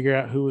kind of figure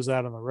out who was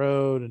out on the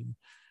road. And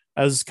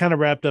I was kind of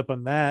wrapped up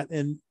on that.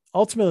 And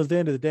ultimately, at the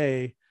end of the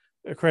day,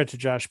 a credit to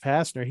Josh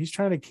Pastner, he's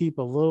trying to keep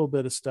a little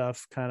bit of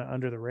stuff kind of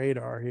under the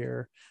radar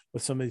here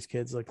with some of these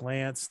kids like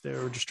Lance. They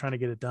were just trying to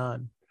get it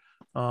done.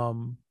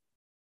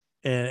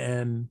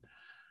 And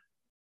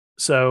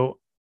so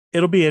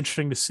it'll be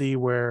interesting to see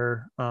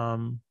where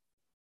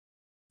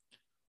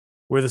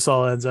this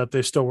all ends up.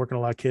 They're still working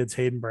a lot of kids.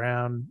 Hayden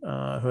Brown, who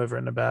I've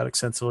written about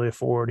extensively at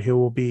Ford, he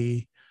will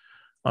be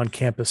on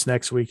campus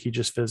next week. He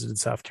just visited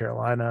South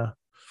Carolina.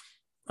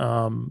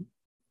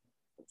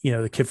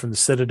 The kid from the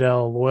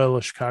Citadel,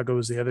 Loyola Chicago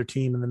is the other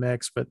team in the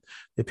mix, but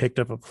they picked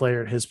up a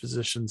player at his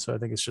position. So I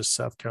think it's just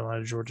South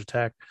Carolina, Georgia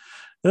Tech.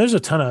 And there's a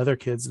ton of other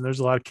kids, and there's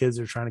a lot of kids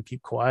that are trying to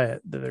keep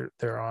quiet that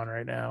they're on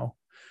right now.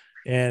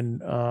 And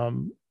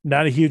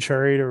not a huge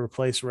hurry to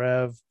replace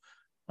Rev.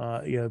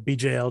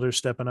 BJ Elder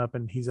stepping up,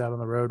 and he's out on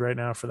the road right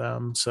now for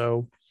them.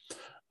 So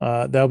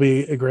that'll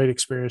be a great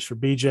experience for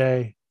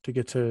BJ to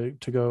get to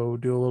go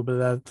do a little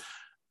bit of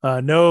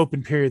that. No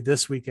open period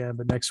this weekend,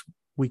 but next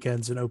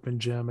weekend's an open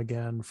gym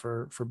again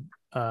for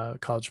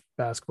college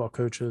basketball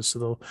coaches.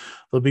 So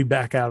they'll be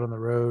back out on the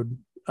road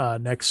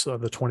next the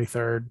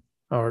 23rd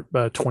or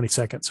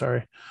 22nd.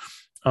 Sorry.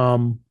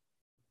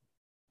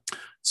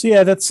 So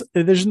yeah,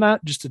 there's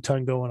not just a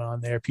ton going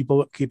on there.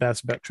 People keep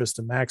asking about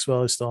Tristan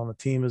Maxwell. He's still on the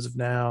team as of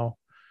now.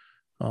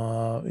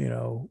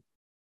 It'll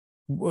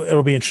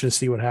be interesting to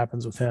see what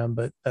happens with him,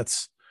 but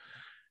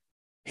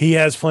he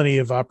has plenty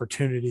of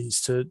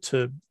opportunities to.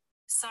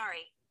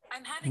 Sorry,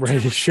 I'm having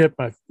ready to ship.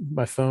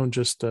 My phone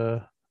just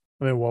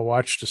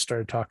watch just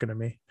started talking to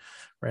me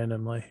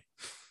randomly.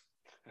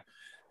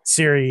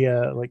 Siri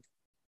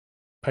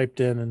piped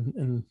in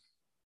and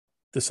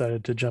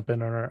decided to jump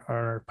in on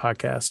our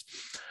podcast.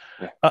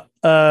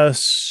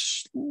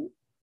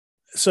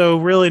 So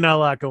really not a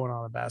lot going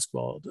on in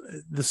basketball.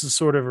 This is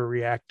sort of a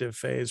reactive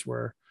phase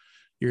where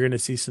you're going to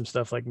see some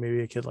stuff like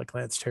maybe a kid like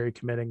Lance Terry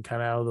committing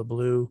kind of out of the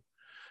blue.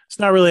 It's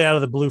not really out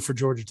of the blue for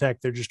Georgia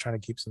Tech. They're just trying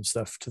to keep some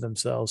stuff to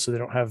themselves so they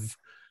don't have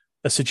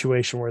a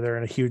situation where they're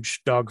in a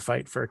huge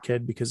dogfight for a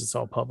kid because it's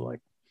all public.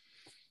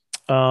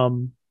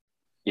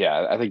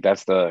 Yeah, I think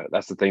that's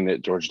the thing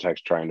that Georgia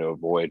Tech's trying to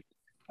avoid.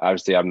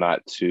 Obviously, I'm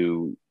not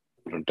too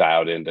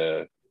dialed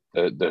into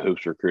the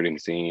hoops recruiting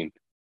scene,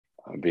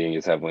 being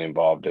as heavily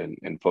involved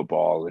in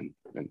football and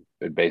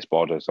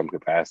baseball to some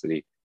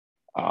capacity.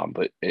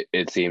 But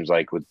it seems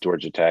like with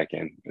Georgia Tech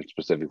and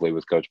specifically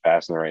with Coach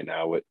Pastner right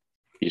now, what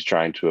he's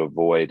trying to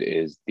avoid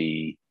is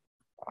the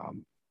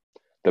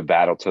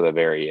battle to the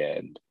very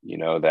end.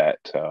 That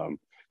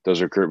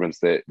those recruitments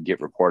that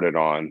get reported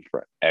on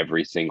for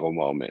every single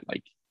moment,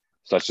 like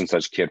such and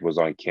such kid was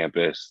on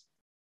campus.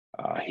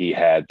 He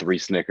had 3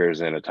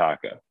 Snickers and a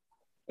taco.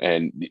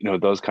 And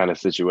those kind of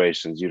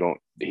situations,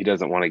 he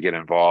doesn't want to get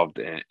involved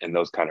in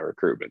those kind of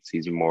recruitments.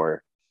 He's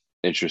more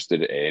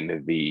interested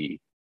in the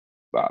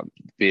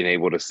being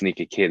able to sneak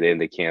a kid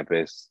into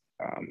campus,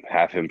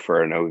 have him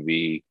for an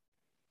OV,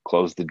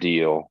 close the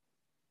deal,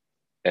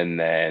 and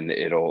then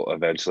it'll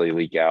eventually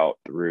leak out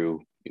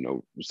through,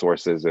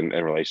 sources and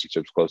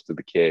relationships close to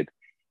the kid,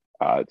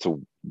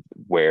 to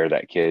where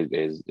that kid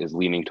is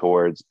leaning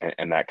towards,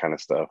 and that kind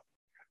of stuff.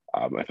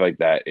 I feel like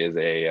that is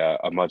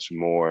a much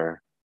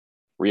more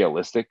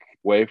realistic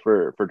way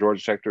for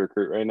Georgia Tech to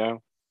recruit right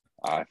now.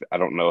 I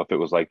don't know if it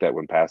was like that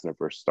when Pastner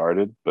first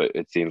started, but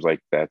it seems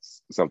like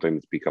that's something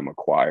that's become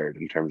acquired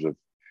in terms of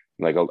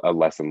like a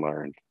lesson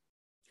learned.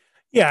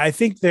 Yeah, I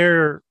think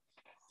they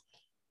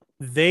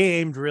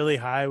aimed really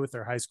high with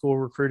their high school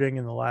recruiting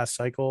in the last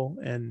cycle,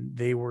 and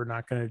they were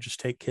not going to just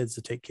take kids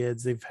to take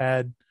kids. They've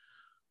had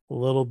a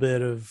little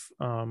bit of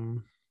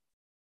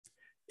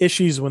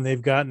issues when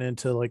they've gotten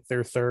into like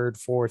their third,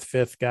 fourth,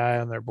 fifth guy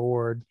on their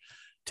board,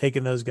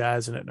 taking those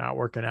guys and it not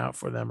working out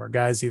for them, or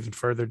guys even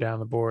further down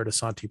the board,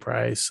 Asante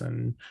Price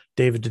and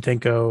David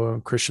Didenko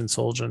and Christian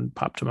Soljan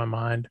popped to my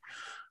mind.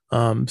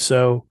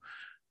 So,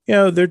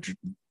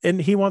 and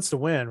he wants to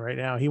win right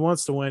now. He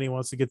wants to win. He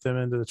wants to get them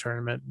into the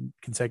tournament in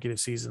consecutive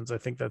seasons. I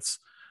think that's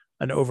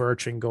an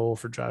overarching goal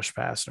for Josh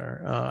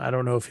Pastner. I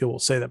don't know if he will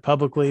say that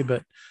publicly,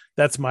 but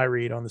that's my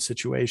read on the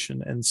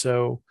situation. And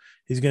so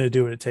he's going to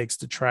do what it takes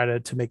to try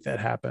to make that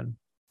happen.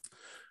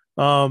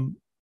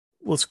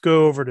 Let's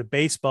go over to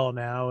baseball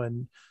now.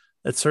 And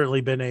it's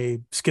certainly been a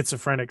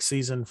schizophrenic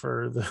season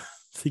for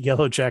the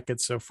Yellow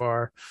Jackets so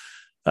far.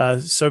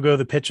 So go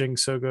the pitching,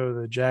 so go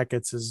the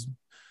Jackets has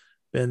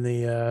been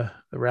the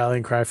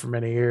rallying cry for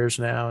many years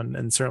now.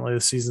 And certainly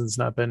the season's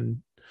not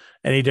been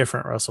any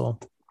different, Russell.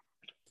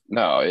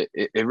 No,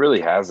 it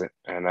really hasn't.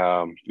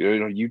 And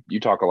you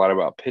talk a lot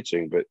about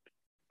pitching, but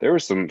there were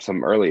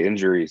some early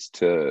injuries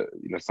to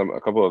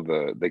a couple of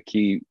the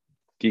key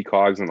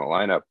cogs in the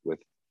lineup with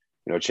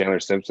Chandler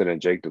Simpson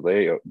and Jake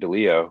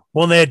DeLeo.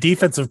 Well, and they had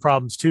defensive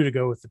problems too to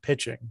go with the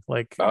pitching.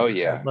 Like, oh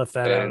yeah, left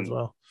that out as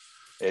well.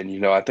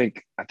 And I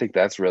think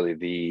that's really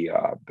the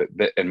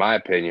in my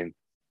opinion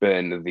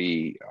been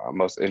the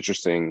most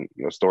interesting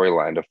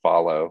storyline to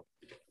follow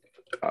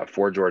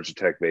for Georgia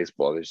Tech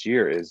baseball this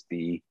year is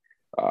the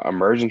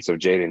emergence of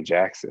Jaden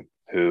Jackson,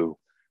 who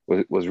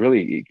was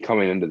really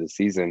coming into the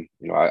season.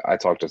 I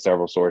talked to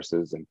several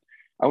sources, and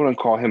I wouldn't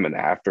call him an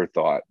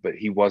afterthought, but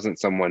he wasn't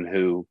someone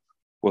who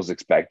was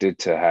expected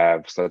to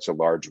have such a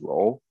large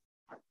role.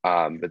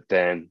 But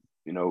then,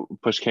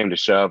 push came to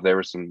shove. There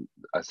were some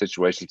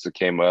situations that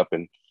came up,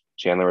 and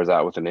Chandler was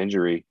out with an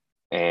injury,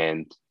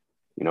 and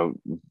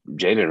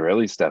Jaden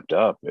really stepped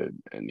up,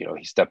 and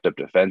he stepped up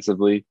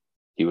defensively.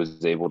 He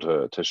was able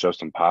to show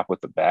some pop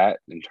with the bat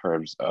in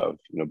terms of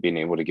being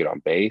able to get on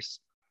base.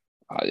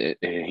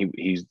 And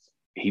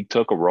he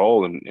took a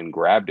role and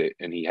grabbed it,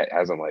 and he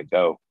hasn't let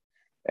go.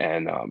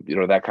 And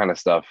that kind of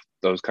stuff,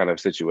 those kind of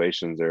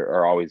situations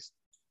are always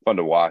fun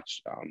to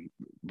watch,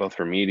 both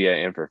for media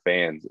and for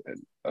fans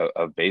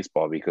of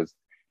baseball, because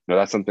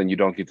that's something you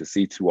don't get to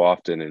see too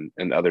often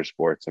in other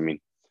sports. I mean,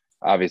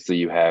 obviously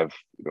you have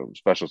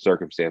special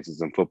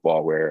circumstances in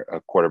football where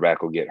a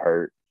quarterback will get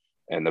hurt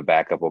and the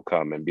backup will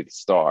come and be the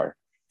star.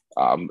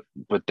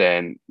 But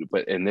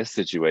in this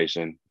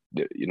situation,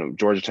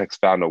 Georgia Tech's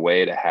found a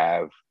way to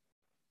have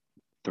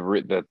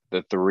the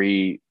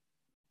three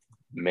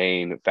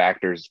main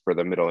factors for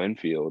the middle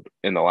infield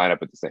in the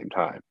lineup at the same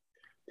time,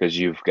 because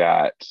you've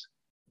got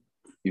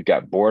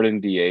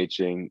Borden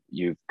DHing,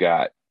 you've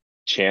got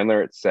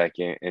Chandler at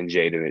second, and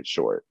Jaden at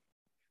short.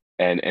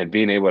 And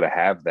being able to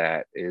have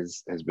that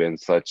has been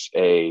such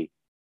I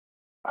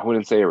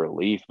wouldn't say a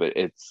relief, but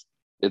it's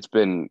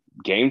been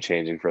game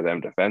changing for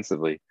them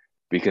defensively,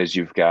 because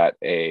you've got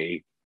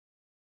a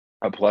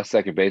plus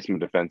second baseman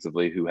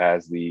defensively who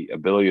has the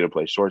ability to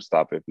play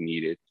shortstop if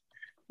needed.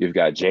 You've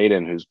got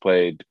Jaden, who's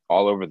played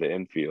all over the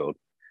infield,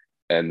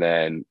 and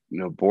then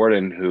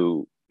Borden,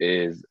 who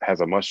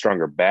has a much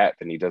stronger bat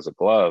than he does a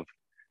glove.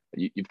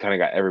 You've kind of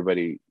got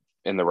everybody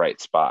in the right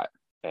spot,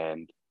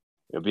 and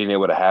being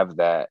able to have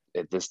that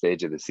at this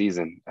stage of the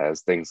season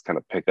as things kind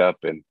of pick up,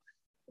 and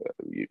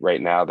right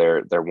now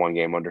they're one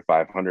game under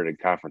 500 in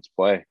conference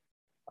play.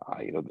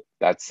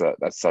 That's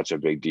such a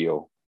big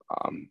deal.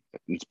 And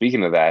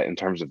speaking of that, in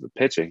terms of the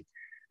pitching,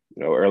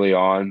 early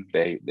on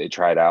they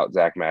tried out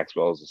Zach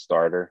Maxwell as a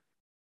starter,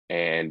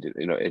 and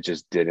it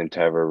just didn't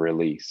ever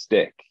really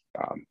stick.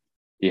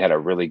 He had a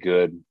really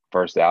good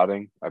first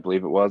outing, I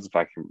believe it was,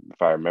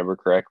 if I remember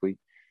correctly.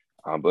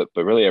 But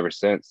really ever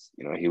since,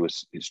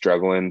 he's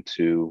struggling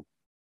to,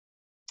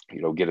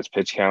 get his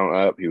pitch count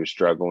up. He was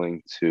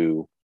struggling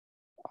to,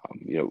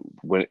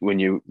 when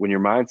your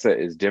mindset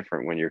is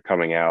different when you're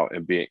coming out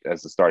and being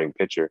as a starting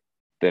pitcher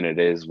than it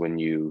is when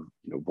you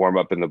warm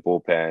up in the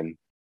bullpen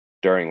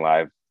during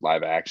live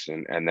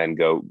action and then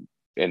go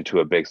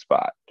into a big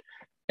spot.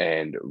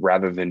 And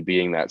rather than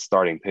being that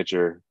starting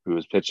pitcher who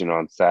was pitching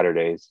on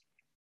Saturdays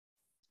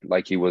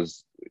like he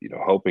was,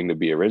 hoping to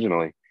be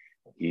originally,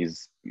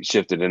 he's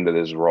shifted into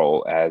this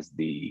role as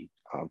the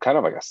kind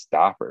of like a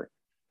stopper.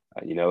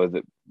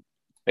 The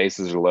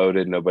bases are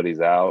loaded, nobody's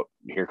out.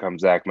 Here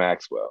comes Zach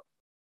Maxwell,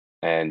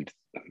 and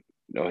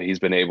he's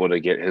been able to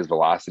get his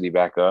velocity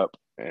back up,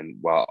 and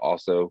while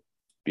also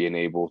being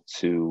able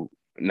to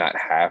not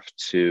have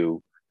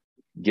to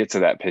get to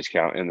that pitch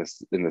count in the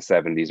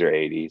 70s or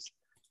 80s.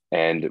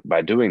 And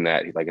by doing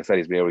that, like I said,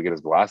 he's been able to get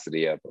his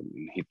velocity up. I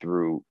mean, he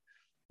threw,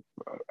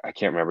 I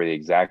can't remember the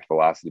exact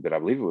velocity, but I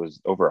believe it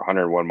was over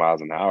 101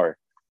 miles an hour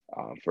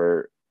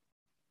for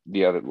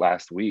the other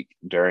last week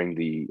during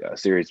the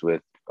series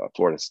with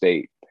Florida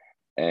State.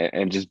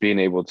 And just being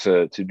able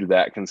to do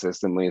that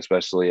consistently,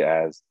 especially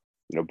as,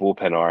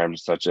 bullpen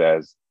arms such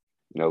as,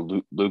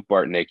 Luke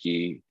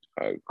Bartnicki,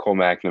 Cole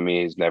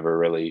McNamee's never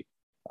really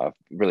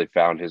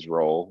found his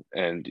role.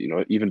 And,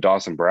 even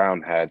Dawson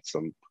Brown had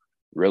some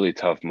really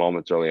tough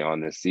moments early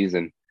on this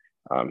season.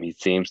 He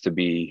seems to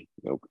be,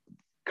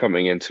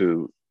 coming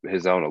into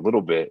his own a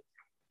little bit,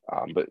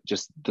 but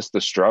just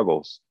the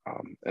struggles.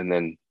 And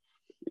then,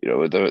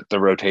 the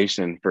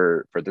rotation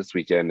for this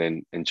weekend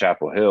in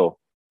Chapel Hill,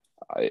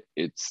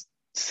 it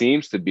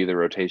seems to be the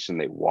rotation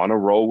they want to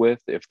roll with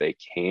if they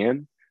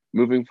can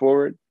moving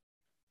forward.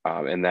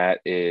 And that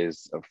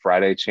is a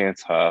Friday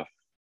Chance Huff,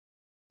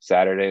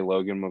 Saturday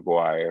Logan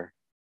McGuire,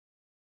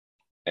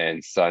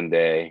 and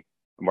Sunday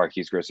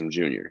Marquise Grissom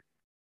Jr.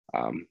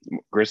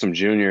 Grissom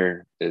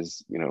Jr.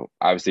 is,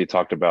 obviously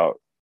talked about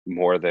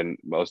more than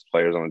most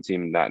players on the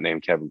team, not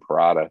named Kevin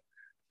Parada,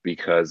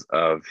 because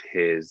of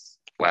his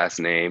last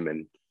name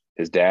and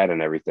his dad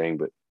and everything.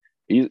 But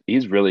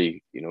he's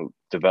really,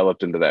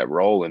 developed into that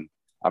role. And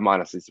I'm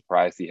honestly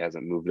surprised he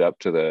hasn't moved up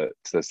to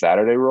the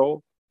Saturday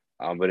role.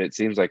 But it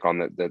seems like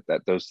on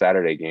those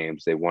Saturday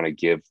games, they want to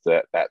give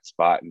that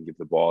spot and give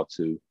the ball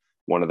to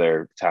one of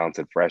their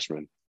talented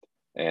freshmen.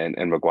 And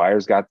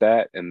McGuire's got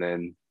that. And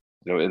then,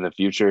 in the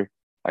future,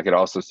 I could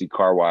also see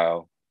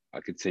Carwile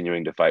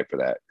continuing to fight for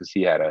that because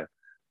he had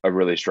a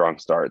really strong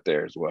start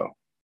there as well.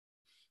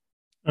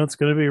 That's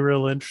going to be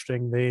real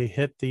interesting. They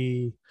hit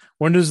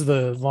when does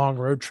the long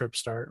road trip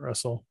start,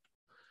 Russell?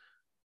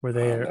 Where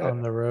they are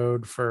on the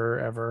road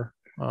forever.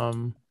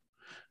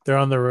 They're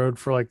on the road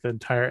for like the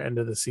entire end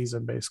of the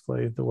season,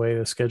 basically. The way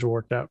the schedule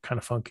worked out, kind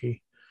of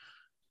funky.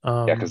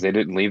 Because they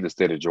didn't leave the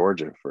state of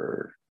Georgia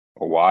for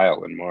a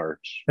while in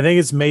March. I think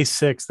it's May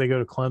 6th. They go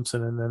to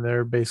Clemson, and then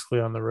they're basically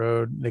on the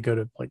road. They go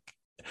to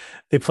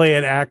they play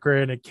at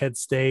Akron, at Kent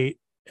State,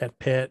 at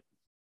Pitt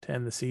to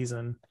end the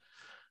season.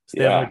 So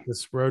they have like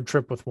this road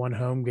trip with one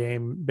home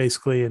game,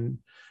 basically. And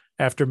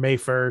after May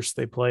 1st,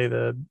 they play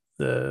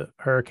the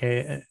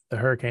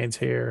Hurricanes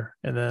here,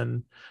 and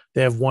then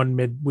they have one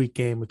midweek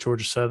game with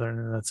Georgia Southern,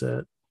 and that's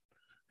it.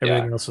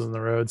 Everything else is on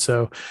the road.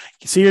 So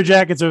you see your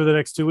Jackets over the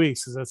next 2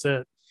 weeks, because that's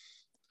it.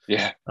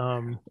 Yeah.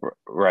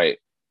 Right.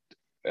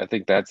 I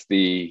think that's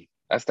the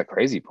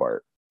crazy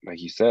part, like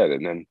you said.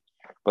 And then,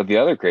 but the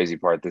other crazy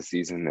part this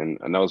season, and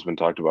I know it's been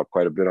talked about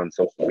quite a bit on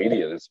social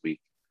media this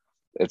week,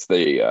 it's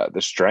the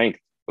strength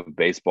of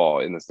baseball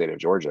in the state of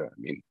Georgia. I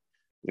mean,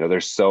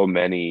 there's so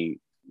many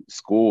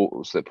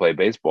schools that play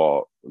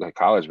baseball, like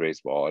college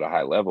baseball at a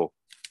high level,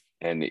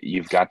 and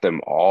you've got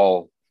them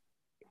all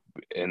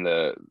in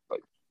the,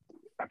 like,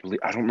 I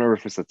don't remember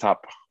if it's the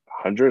top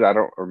 100. I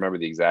don't remember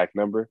the exact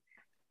number.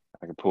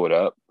 I can pull it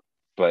up,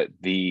 but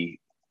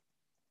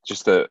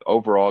just the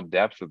overall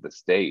depth of the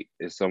state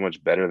is so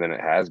much better than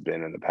it has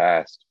been in the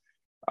past.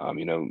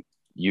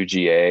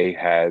 UGA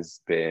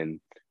has been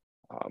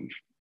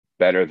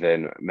better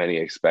than many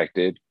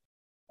expected.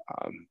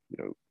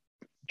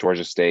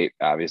 Georgia State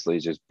obviously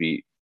just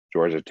beat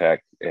Georgia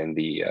Tech in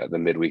the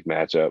midweek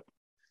matchup.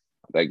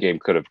 That game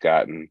could have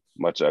gotten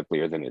much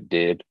uglier than it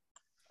did.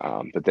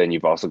 But then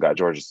you've also got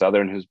Georgia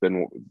Southern, who's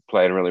been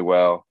playing really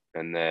well,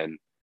 and then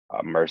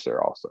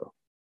Mercer also.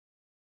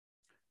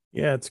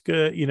 Yeah, it's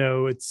good.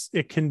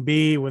 It can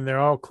be, when they're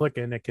all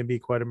clicking, it can be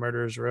quite a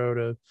murderer's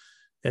row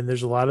and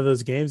there's a lot of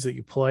those games that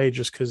you play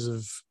just because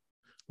of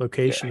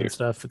location and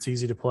stuff. It's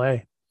easy to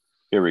play.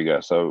 Here we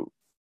go. So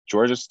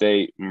Georgia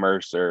State,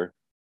 Mercer,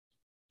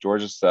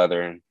 Georgia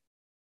Southern,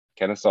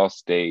 Kennesaw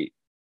State,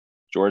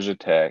 Georgia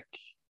Tech,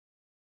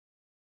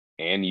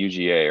 and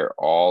UGA are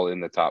all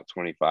in the top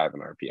 25 in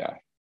RPI.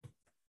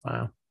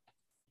 Wow.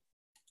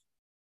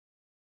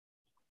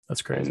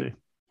 That's crazy.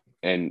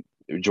 And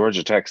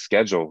Georgia Tech's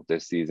schedule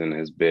this season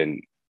has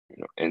been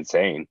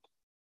insane.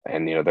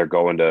 And, they're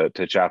going to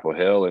Chapel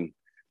Hill, and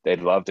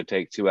they'd love to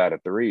take 2 out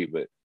of 3.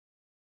 But,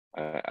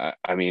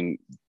 I mean,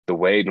 the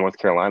way North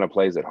Carolina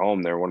plays at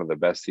home, they're one of the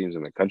best teams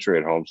in the country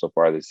at home so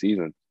far this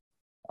season.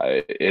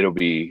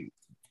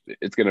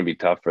 It's going to be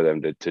tough for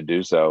them to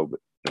do so.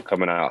 But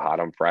coming out hot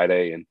on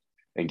Friday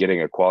and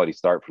getting a quality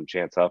start from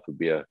Chance Huff would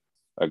be a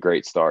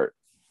great start.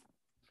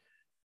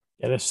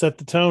 Gotta set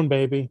the tone,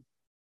 baby.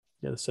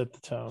 Gotta set the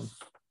tone.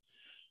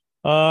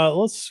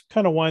 Let's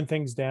kind of wind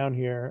things down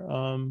here.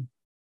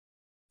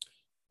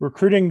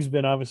 Recruiting's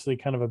been obviously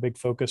kind of a big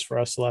focus for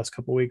us the last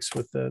couple of weeks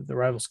with the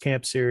Rivals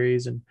Camp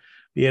series and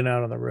being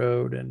out on the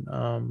road.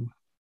 And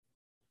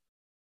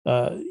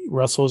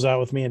Russell was out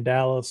with me in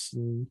Dallas,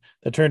 and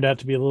that turned out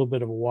to be a little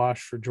bit of a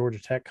wash for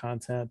Georgia Tech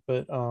content.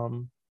 But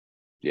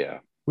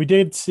we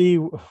did see,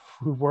 we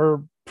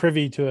were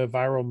privy to a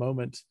viral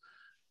moment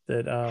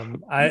that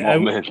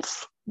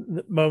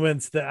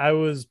moments that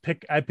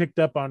I picked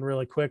up on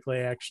really quickly,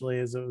 actually,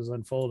 as it was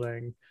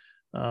unfolding.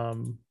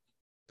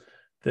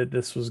 that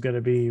this was going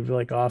to be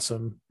like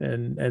awesome,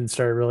 and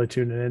started really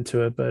tuning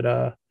into it.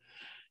 But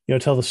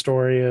tell the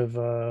story of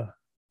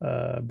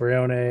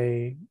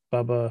Brione,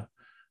 Bubba,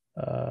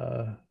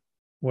 uh,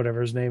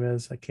 whatever his name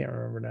is. I can't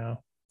remember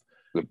now.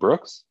 The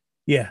Brooks.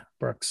 Yeah,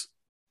 Brooks.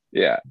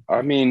 Yeah,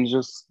 I mean,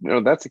 just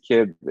that's a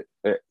kid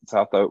at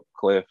South Oak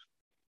Cliff.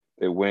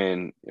 They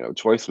win.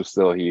 Choice was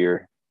still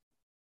here.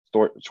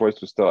 Choice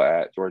was still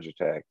at Georgia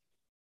Tech.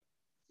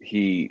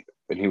 He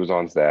was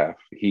on staff.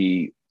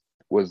 He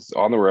was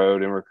on the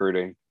road and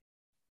recruiting.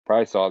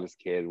 Probably saw this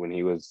kid when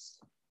he was,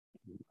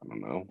 I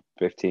don't know,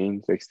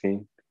 15,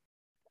 16,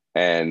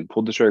 and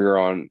pulled the trigger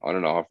on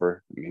an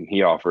offer. I mean,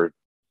 he offered,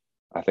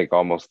 I think,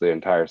 almost the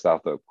entire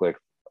South Oak Cliff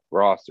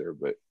roster.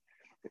 But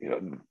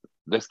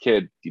this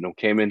kid,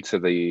 came into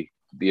the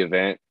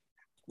event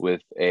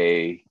with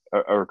a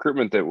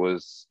recruitment that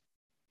was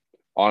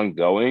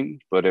ongoing,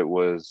 but it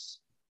was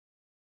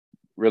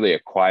really a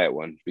quiet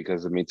one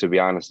because, I mean, to be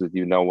honest with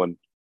you, no one,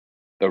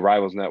 the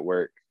Rivals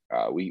Network,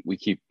 we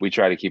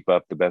try to keep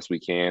up the best we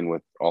can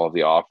with all of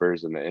the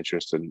offers and the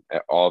interest in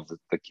all of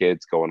the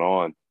kids going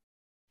on.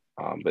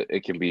 But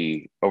it can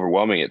be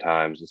overwhelming at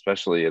times,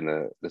 especially in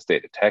the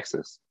state of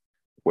Texas,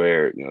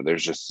 where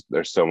there's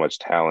so much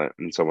talent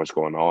and so much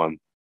going on.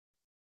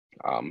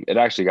 It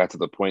actually got to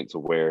the point to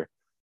where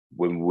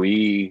when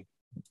we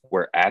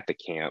were at the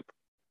camp,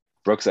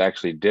 Brooks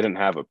actually didn't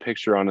have a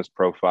picture on his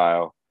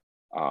profile.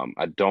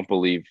 I don't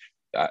believe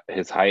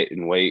his height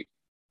and weight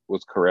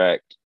was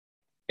correct,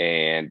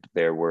 and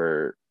there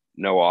were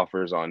no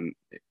offers on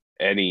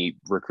any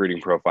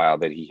recruiting profile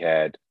that he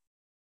had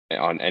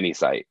on any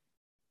site.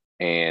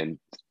 And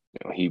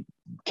he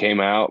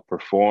came out,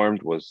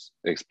 performed, was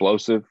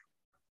explosive,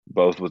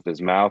 both with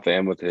his mouth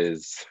and with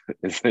his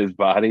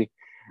body.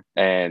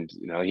 And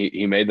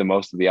he made the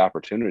most of the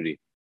opportunity.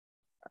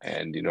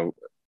 And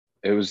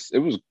it was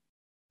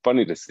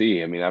funny to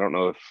see. I mean, I don't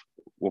know if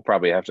we'll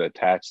probably have to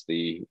attach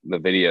the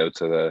video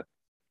to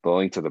the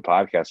link to the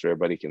podcast so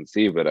everybody can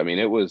see. But I mean,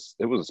 it was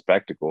a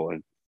spectacle,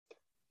 and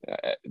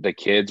the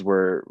kids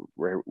were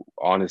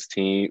on his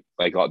team.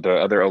 Like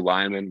the other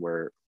linemen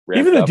were.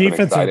 Even the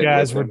defensive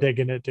guys were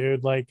digging it,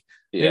 dude. Like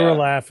they were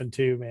laughing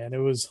too, man. It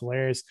was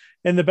hilarious.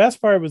 And the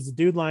best part was the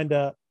dude lined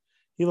up.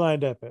 He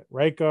lined up at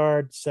right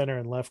guard, center,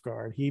 and left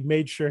guard. He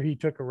made sure he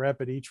took a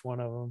rep at each one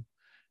of them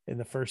in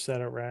the first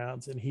set of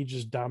rounds, and he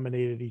just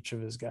dominated each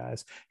of his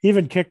guys. He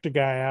even kicked a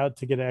guy out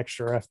to get an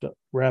extra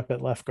rep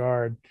at left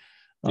guard.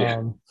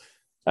 Yeah.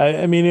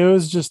 I mean, it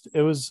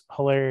was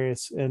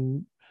hilarious.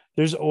 And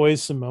there's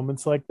always some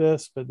moments like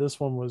this, but this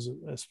one was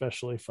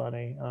especially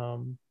funny.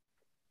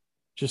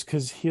 Just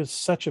because he is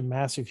such a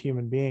massive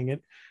human being.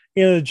 And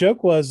the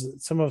joke was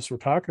that some of us were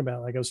talking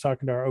about, like I was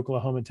talking to our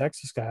Oklahoma and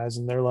Texas guys,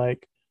 and they're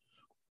like,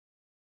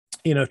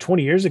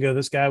 20 years ago,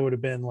 this guy would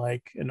have been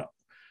like an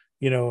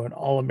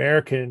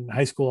All-American,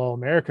 high school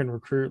All-American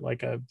recruit,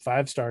 like a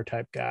 5-star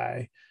type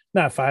guy.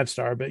 Not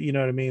 5-star, but you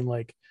know what I mean?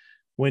 Like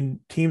when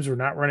teams were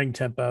not running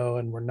tempo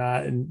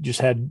and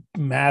just had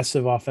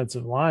massive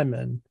offensive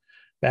linemen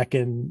back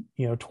in,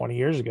 20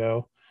 years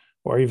ago,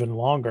 or even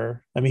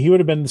longer. I mean, he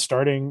would have been the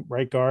starting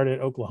right guard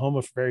at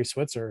Oklahoma for Barry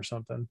Switzer or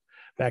something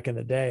back in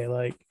the day.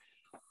 Like,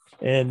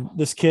 and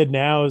this kid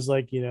now is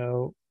like,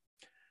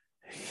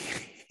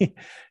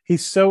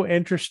 he's so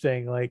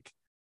interesting. Like,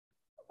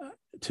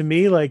 to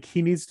me, like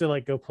he needs to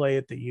like go play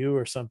at the U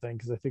or something,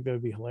 because I think that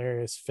would be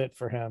hilarious fit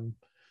for him,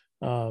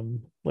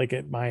 like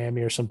at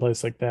Miami or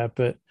someplace like that.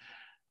 But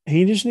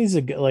he just needs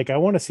to I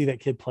want to see that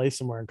kid play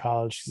somewhere in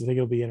college, because I think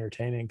it'll be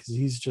entertaining, because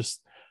he's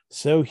just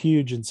so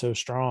huge and so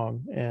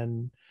strong,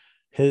 and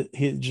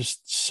he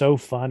just so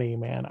funny,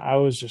 man. I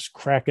was just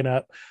cracking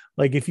up.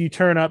 Like if you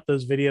turn up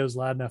those videos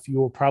loud enough, you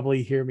will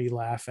probably hear me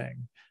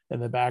laughing in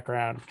the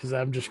background, because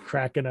I'm just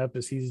cracking up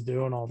as he's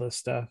doing all this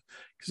stuff,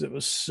 because it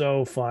was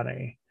so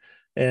funny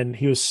and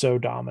he was so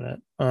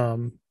dominant.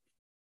 But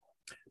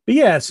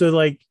yeah, so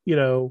like,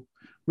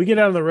 we get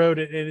out on the road,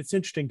 and it's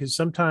interesting because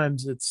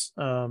sometimes it's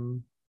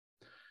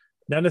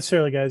not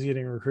necessarily guys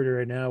getting recruited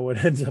right now.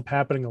 What ends up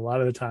happening a lot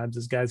of the times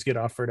is guys get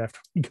offered after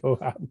we go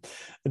out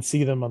and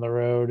see them on the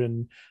road.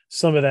 And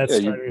some of that's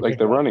like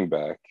the running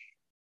back.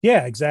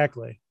 Yeah,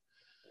 exactly.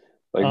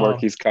 Like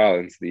Marquise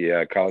Collins,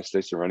 the College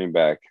Station running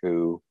back,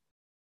 who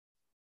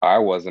I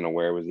wasn't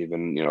aware was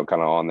even,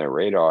 kind of on their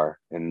radar.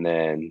 And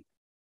then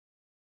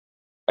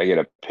I get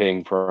a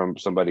ping from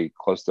somebody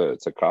close to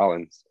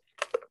Collins,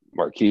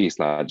 Marquise,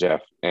 not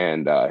Jeff.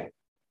 And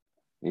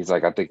he's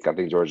like, I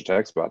think Georgia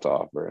Tech's about to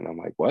offer. And I'm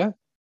like, what?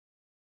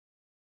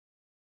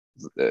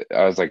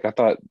 I was like, I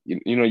thought,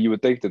 you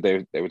would think that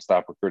they would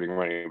stop recruiting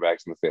running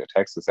backs in the state of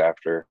Texas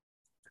after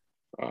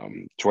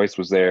Choice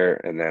was there.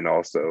 And then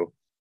also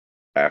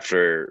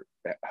after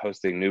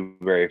hosting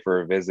Newberry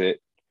for a visit,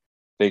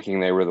 thinking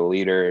they were the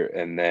leader,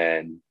 and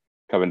then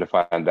coming to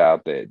find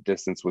out that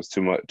distance was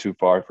too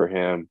far for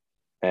him.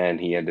 And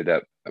he ended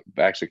up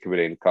actually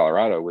committing to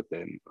Colorado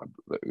within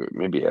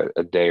maybe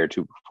a day or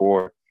two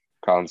before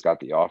Collins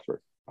got the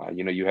offer.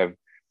 You have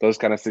those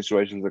kind of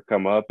situations that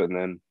come up, and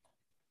then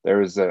there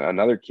was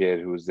another kid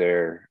who was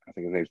there. I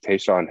think his name's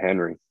Tayshawn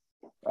Henry,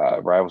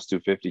 Rivals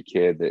 250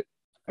 kid that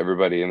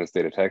everybody in the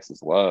state of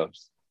Texas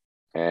loves.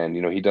 And,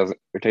 he doesn't,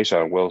 or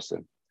Tayshawn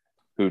Wilson,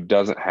 who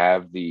doesn't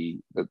have the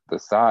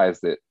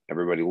size that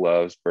everybody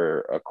loves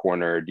for a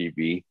corner or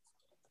DB.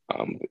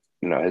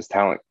 His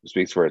talent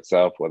speaks for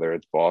itself, whether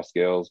it's ball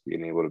skills,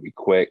 being able to be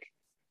quick.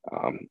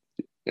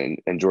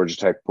 And Georgia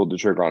Tech pulled the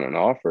trigger on an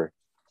offer.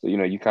 So,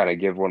 you kind of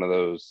give one of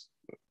those,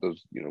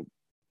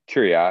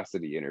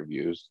 curiosity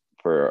interviews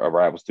for a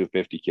Rivals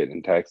 250 kid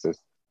in Texas,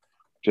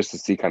 just to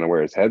see kind of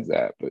where his head's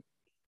at. But,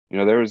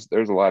 there's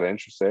a lot of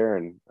interest there.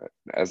 And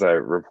as I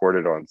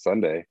reported on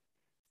Sunday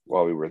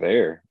while we were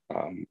there,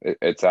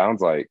 it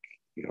sounds like,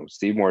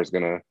 Seymour is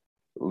going to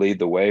lead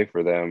the way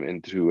for them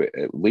into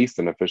at least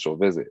an official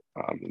visit.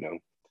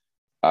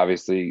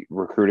 Obviously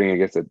recruiting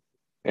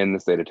in the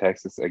state of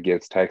Texas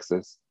against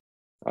Texas,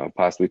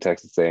 possibly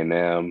Texas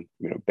A&M,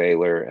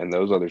 Baylor, and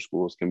those other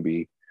schools can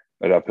be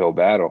an uphill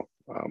battle.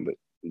 But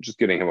just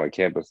getting him on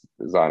campus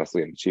is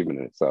honestly an achievement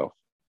in itself.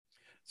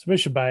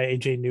 Somebody should buy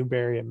AJ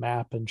Newberry a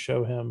map and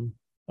show him.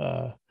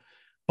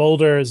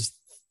 Boulder is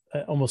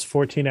almost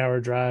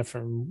 14-hour drive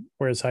from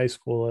where his high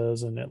school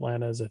is, and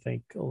Atlanta is, I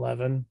think,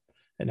 11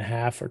 and a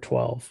half or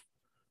 12.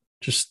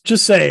 Just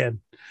saying.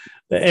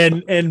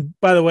 And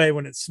by the way,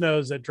 when it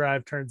snows, that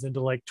drive turns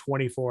into like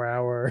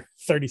 24-hour,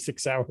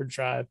 36-hour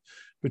drive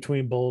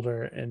between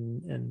Boulder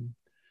and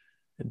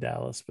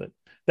Dallas. But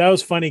that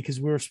was funny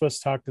because we were supposed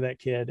to talk to that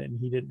kid and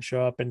he didn't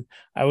show up, and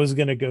I was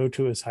going to go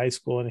to his high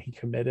school and he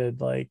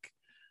committed,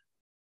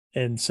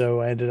 and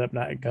so I ended up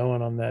not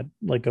going on that,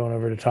 going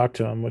over to talk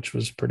to him, which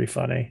was pretty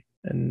funny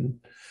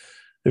and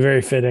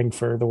very fitting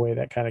for the way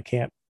that kind of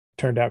camp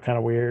turned out kind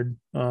of weird.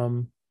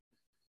 But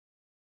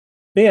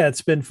yeah,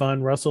 it's been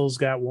fun. Russell's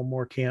got one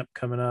more camp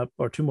coming up,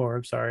 or two more.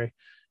 I'm sorry.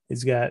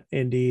 He's got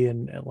Indy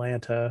and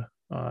Atlanta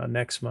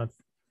next month.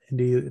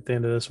 Indy at the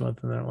end of this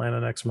month, and then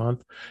Atlanta next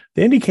month.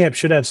 The Indy camp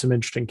should have some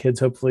interesting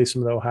kids. Hopefully,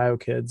 some of the Ohio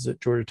kids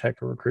that Georgia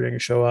Tech are recruiting to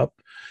show up.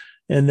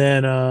 And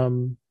then,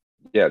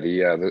 we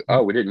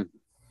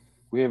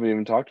haven't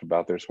even talked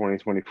about their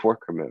 2024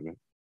 commitment.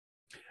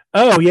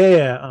 Oh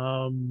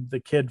yeah. The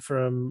kid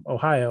from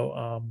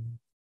Ohio.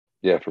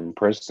 From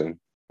Princeton.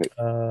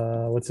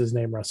 What's his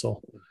name?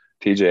 Russell.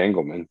 TJ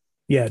Engelman.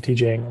 Yeah,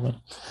 TJ Engelman.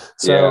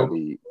 So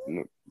the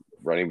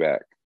running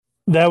back.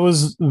 That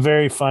was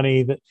very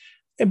funny.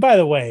 And by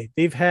the way,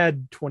 they've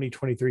had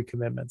 2023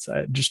 commitments.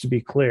 Just to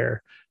be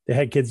clear, they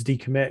had kids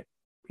decommit,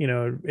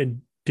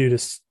 and due to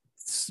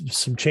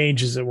some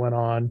changes that went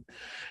on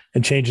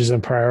and changes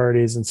in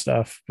priorities and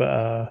stuff.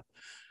 But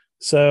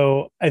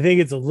so I think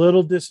it's a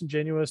little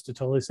disingenuous to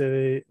totally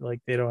say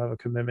they don't have a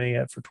commitment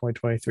yet for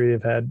 2023.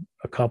 They've had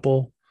a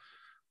couple.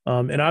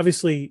 And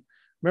obviously,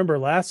 remember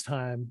last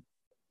time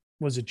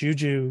was a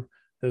Juju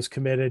that was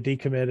committed,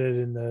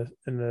 decommitted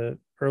in the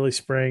early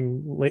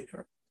spring,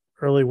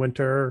 early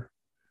winter,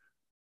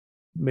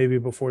 maybe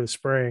before the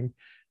spring.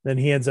 Then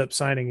he ends up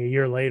signing a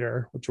year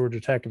later with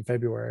Georgia Tech in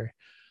February.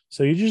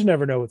 So you just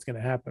never know what's going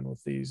to happen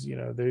with these.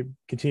 They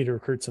continue to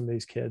recruit some of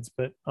these kids.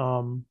 But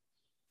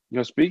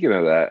speaking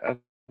of that, I'd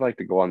like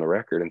to go on the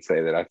record and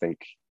say that I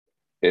think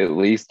at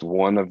least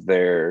one of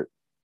their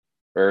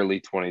early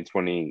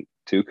 2023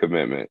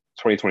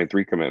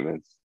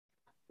 commitments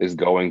is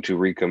going to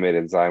recommit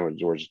and sign with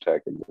Georgia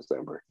Tech in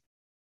December.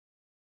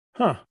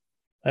 Huh.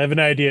 I have an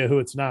idea who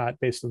it's not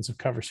based on some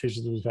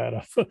conversations we've had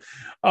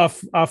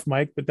off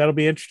mic, but that'll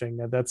be interesting.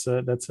 That's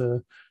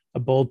a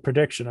bold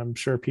prediction. I'm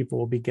sure people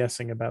will be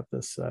guessing about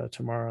this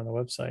tomorrow on the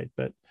website,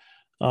 but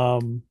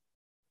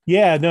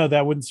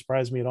that wouldn't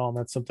surprise me at all. And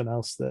that's something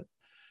else that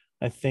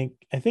I think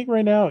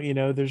right now,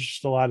 there's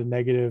just a lot of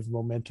negative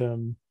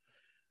momentum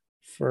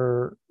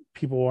for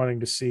people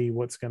wanting to see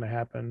what's going to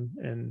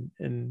happen.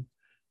 And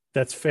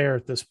that's fair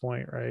at this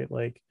point, right?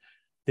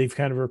 They've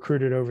kind of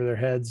recruited over their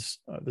heads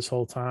this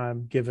whole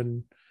time,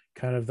 given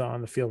kind of the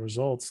on the field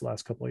results the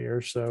last couple of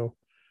years. So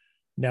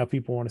now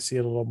people want to see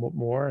it a little bit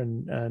more,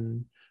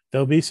 and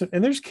there'll be some,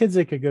 and there's kids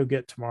they could go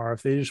get tomorrow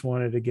if they just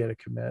wanted to get a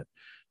commit.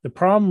 The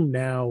problem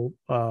now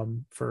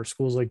for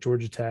schools like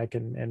Georgia Tech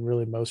and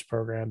really most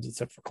programs,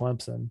 except for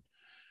Clemson,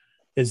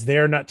 is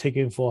they're not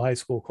taking full high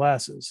school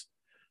classes.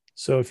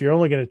 So if you're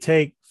only going to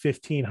take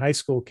 15 high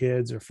school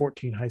kids or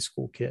 14 high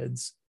school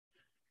kids,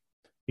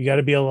 you got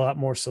to be a lot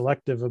more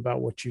selective about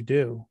what you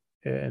do.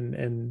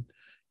 And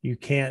you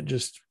can't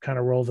just kind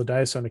of roll the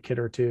dice on a kid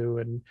or two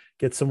and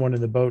get someone in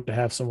the boat to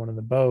have someone in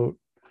the boat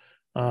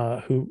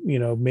who,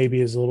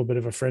 maybe is a little bit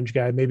of a fringe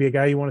guy, maybe a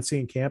guy you want to see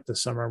in camp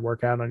this summer and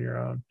work out on your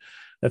own.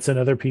 That's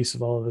another piece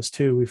of all of this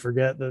too. We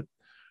forget that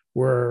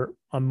we're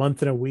a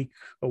month and a week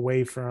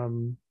away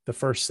from the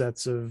first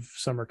sets of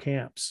summer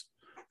camps,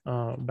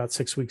 about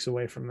 6 weeks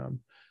away from them.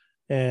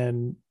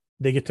 And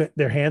they get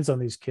their hands on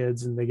these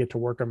kids and they get to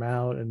work them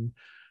out and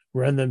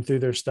run them through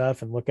their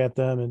stuff and look at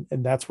them.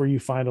 And that's where you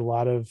find a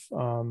lot of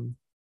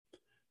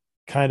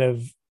kind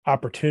of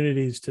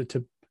opportunities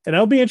to, and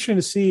it'll be interesting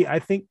to see. I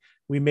think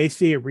we may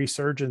see a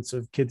resurgence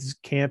of kids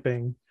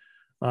camping,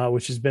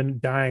 which has been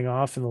dying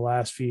off in the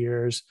last few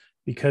years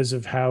because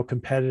of how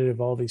competitive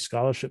all these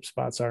scholarship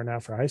spots are now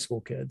for high school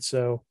kids.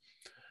 So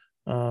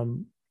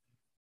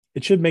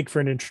it should make for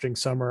an interesting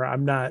summer. I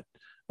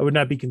would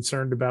not be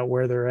concerned about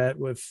where they're at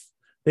with,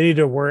 they need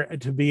to work,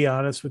 to be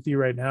honest with you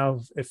right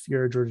now, if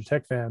you're a Georgia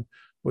Tech fan,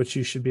 what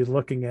you should be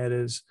looking at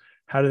is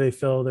how do they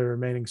fill their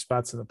remaining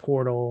spots in the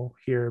portal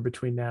here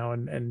between now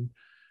and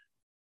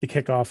the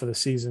kickoff of the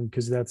season,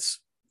 because that's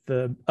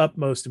the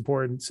utmost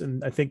importance.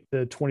 And I think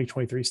the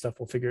 2023 stuff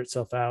will figure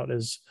itself out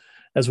as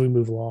we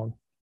move along.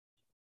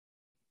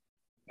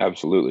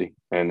 Absolutely.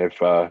 And if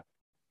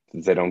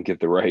they don't get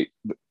the right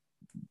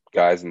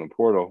guys in the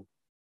portal,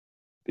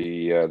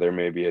 there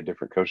may be a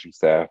different coaching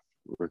staff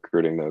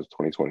recruiting those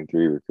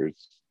 2023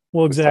 recruits.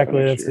 Well,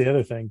 exactly. That's the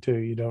other thing too.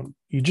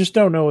 You just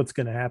don't know what's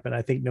going to happen.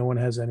 I think no one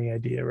has any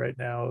idea right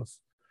now of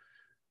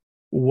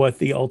what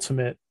the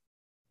ultimate,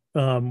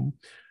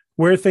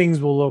 where things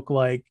will look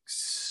like,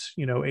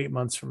 8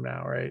 months from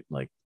now, right?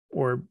 Like,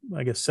 or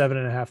I guess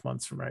 7.5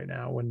 months from right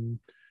now,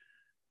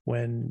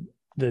 when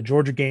the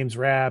Georgia game's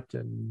wrapped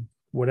and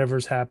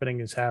whatever's happening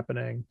is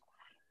happening.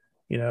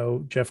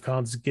 Jeff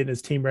Collins getting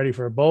his team ready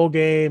for a bowl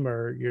game,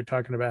 or you're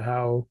talking about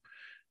how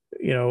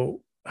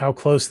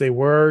close they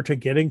were to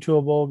getting to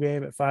a bowl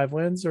game at 5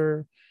 wins,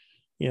 or,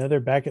 they're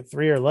back at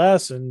 3 or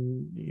less,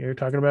 and you're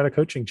talking about a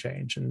coaching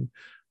change. And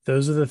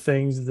those are the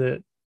things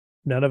that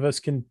none of us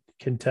can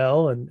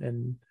tell.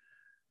 And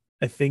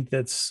I think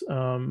that's,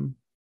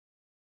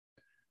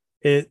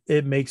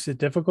 it makes it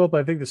difficult, but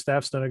I think the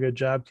staff's done a good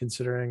job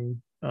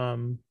considering,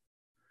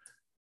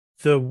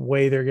 the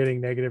way they're getting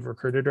negative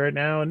recruited right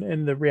now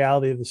and the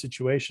reality of the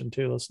situation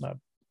too. Let's not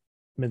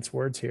mince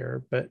words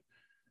here, but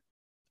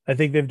I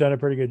think they've done a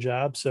pretty good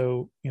job.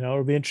 So,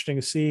 it'll be interesting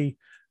to see.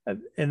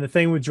 And the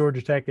thing with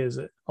Georgia Tech is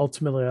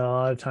ultimately a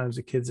lot of times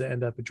the kids that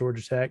end up at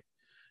Georgia Tech,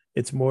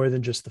 it's more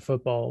than just the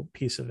football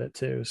piece of it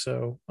too.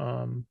 So,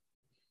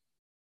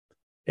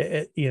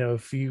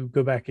 if you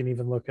go back and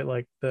even look at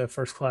like the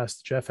first class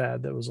that Jeff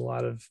had, that was a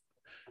lot of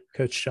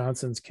Coach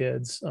Johnson's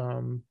kids,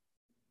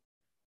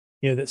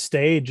 that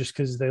stayed just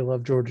because they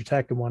love Georgia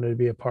Tech and wanted to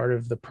be a part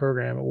of the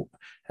program. It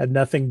had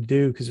nothing to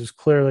do, because it was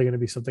clearly going to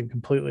be something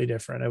completely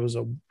different. It was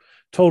a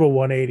total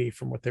 180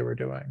 from what they were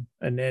doing,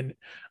 and then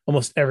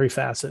almost every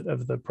facet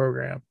of the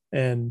program.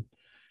 And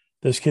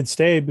those kids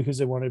stayed because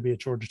they wanted to be at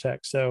Georgia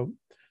Tech. So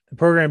the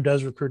program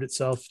does recruit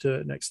itself to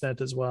an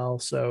extent as well.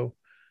 So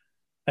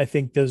I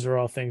think those are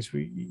all things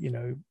we,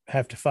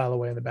 have to file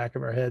away in the back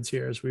of our heads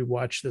here as we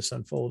watch this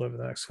unfold over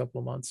the next couple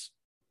of months.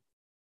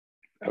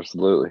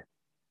 Absolutely.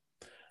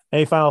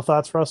 Any final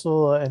thoughts,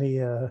 Russell?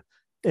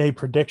 Any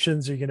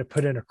predictions? Are you going to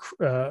put in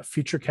a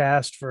future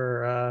cast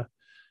for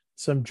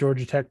some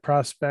Georgia Tech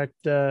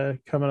prospect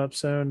coming up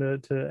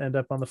soon to end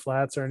up on the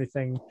flats, or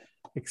anything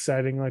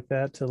exciting like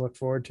that to look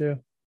forward to?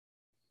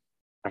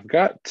 I've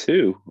got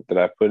 2 that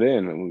I put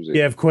in.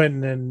 You have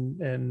Quentin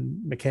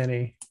and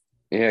McKinney.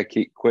 Yeah,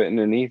 keep Quentin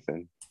and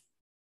Ethan.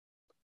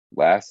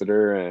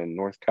 Lassiter and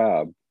North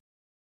Cobb.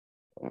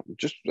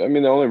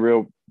 The only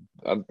real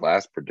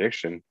last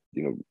prediction,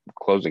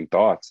 closing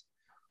thoughts,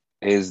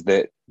 is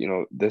that,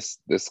 this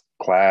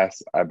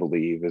class, I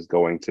believe, is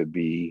going to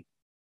be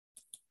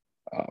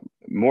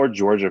more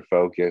Georgia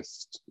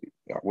focused,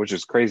 which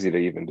is crazy to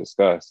even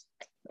discuss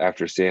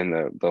after seeing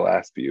the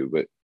last few,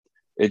 but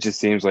it just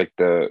seems like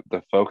the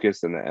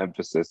focus and the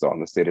emphasis on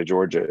the state of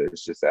Georgia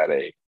is just at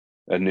a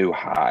new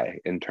high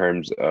in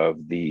terms of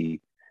the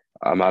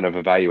amount of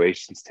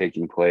evaluations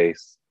taking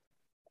place,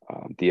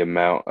 the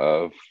amount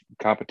of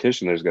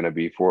competition there's going to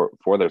be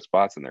for their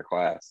spots in their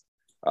class.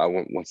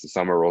 Once the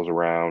summer rolls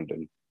around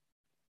and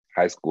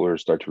high schoolers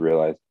start to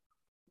realize,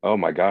 oh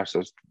my gosh,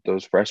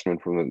 those freshmen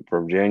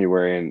from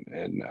January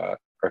and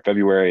or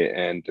February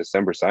and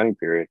December signing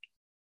period,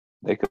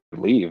 they could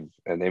leave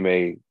and they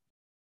may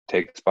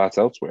take spots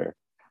elsewhere.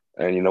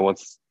 And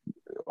once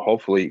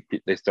hopefully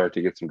they start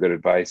to get some good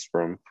advice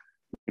from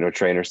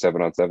trainers,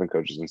 7-on-7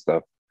 coaches and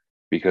stuff,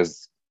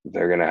 because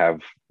they're going to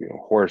have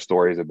horror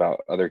stories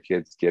about other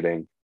kids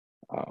getting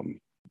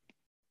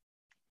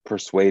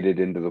persuaded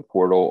into the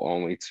portal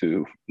only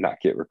to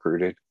not get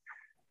recruited.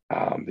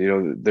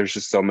 There's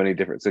just so many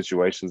different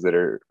situations that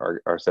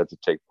are set to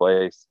take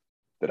place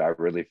that I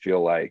really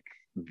feel like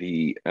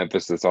the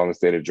emphasis on the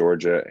state of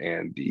Georgia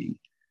and the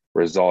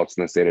results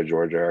in the state of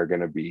Georgia are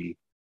going to be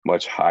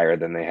much higher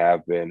than they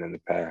have been in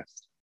the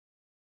past.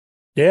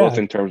 Yeah, both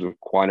in terms of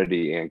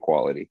quantity and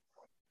quality.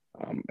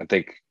 I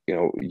think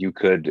you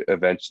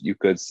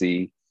could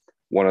see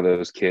one of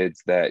those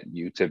kids that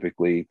you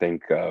typically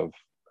think of.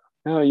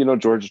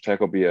 Georgia Tech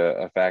will be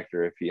a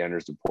factor if he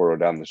enters the portal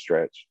down the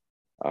stretch.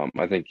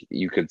 I think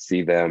you could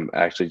see them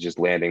actually just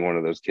landing one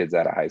of those kids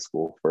out of high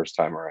school first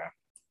time around.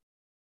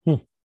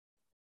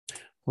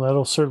 Well,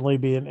 that'll certainly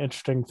be an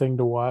interesting thing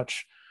to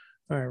watch.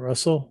 All right,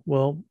 Russell.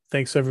 Well,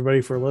 thanks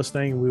everybody for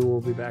listening. We will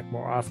be back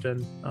more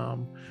often.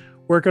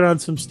 Working on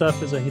some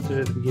stuff, as I hinted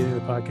at the beginning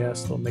of the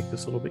podcast, that'll make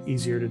this a little bit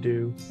easier to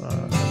do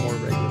and more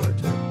regular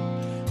too.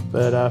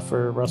 But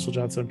for Russell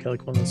Johnson, Kelly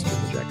Quinn, this has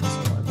been the Jack and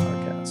Sunline podcast.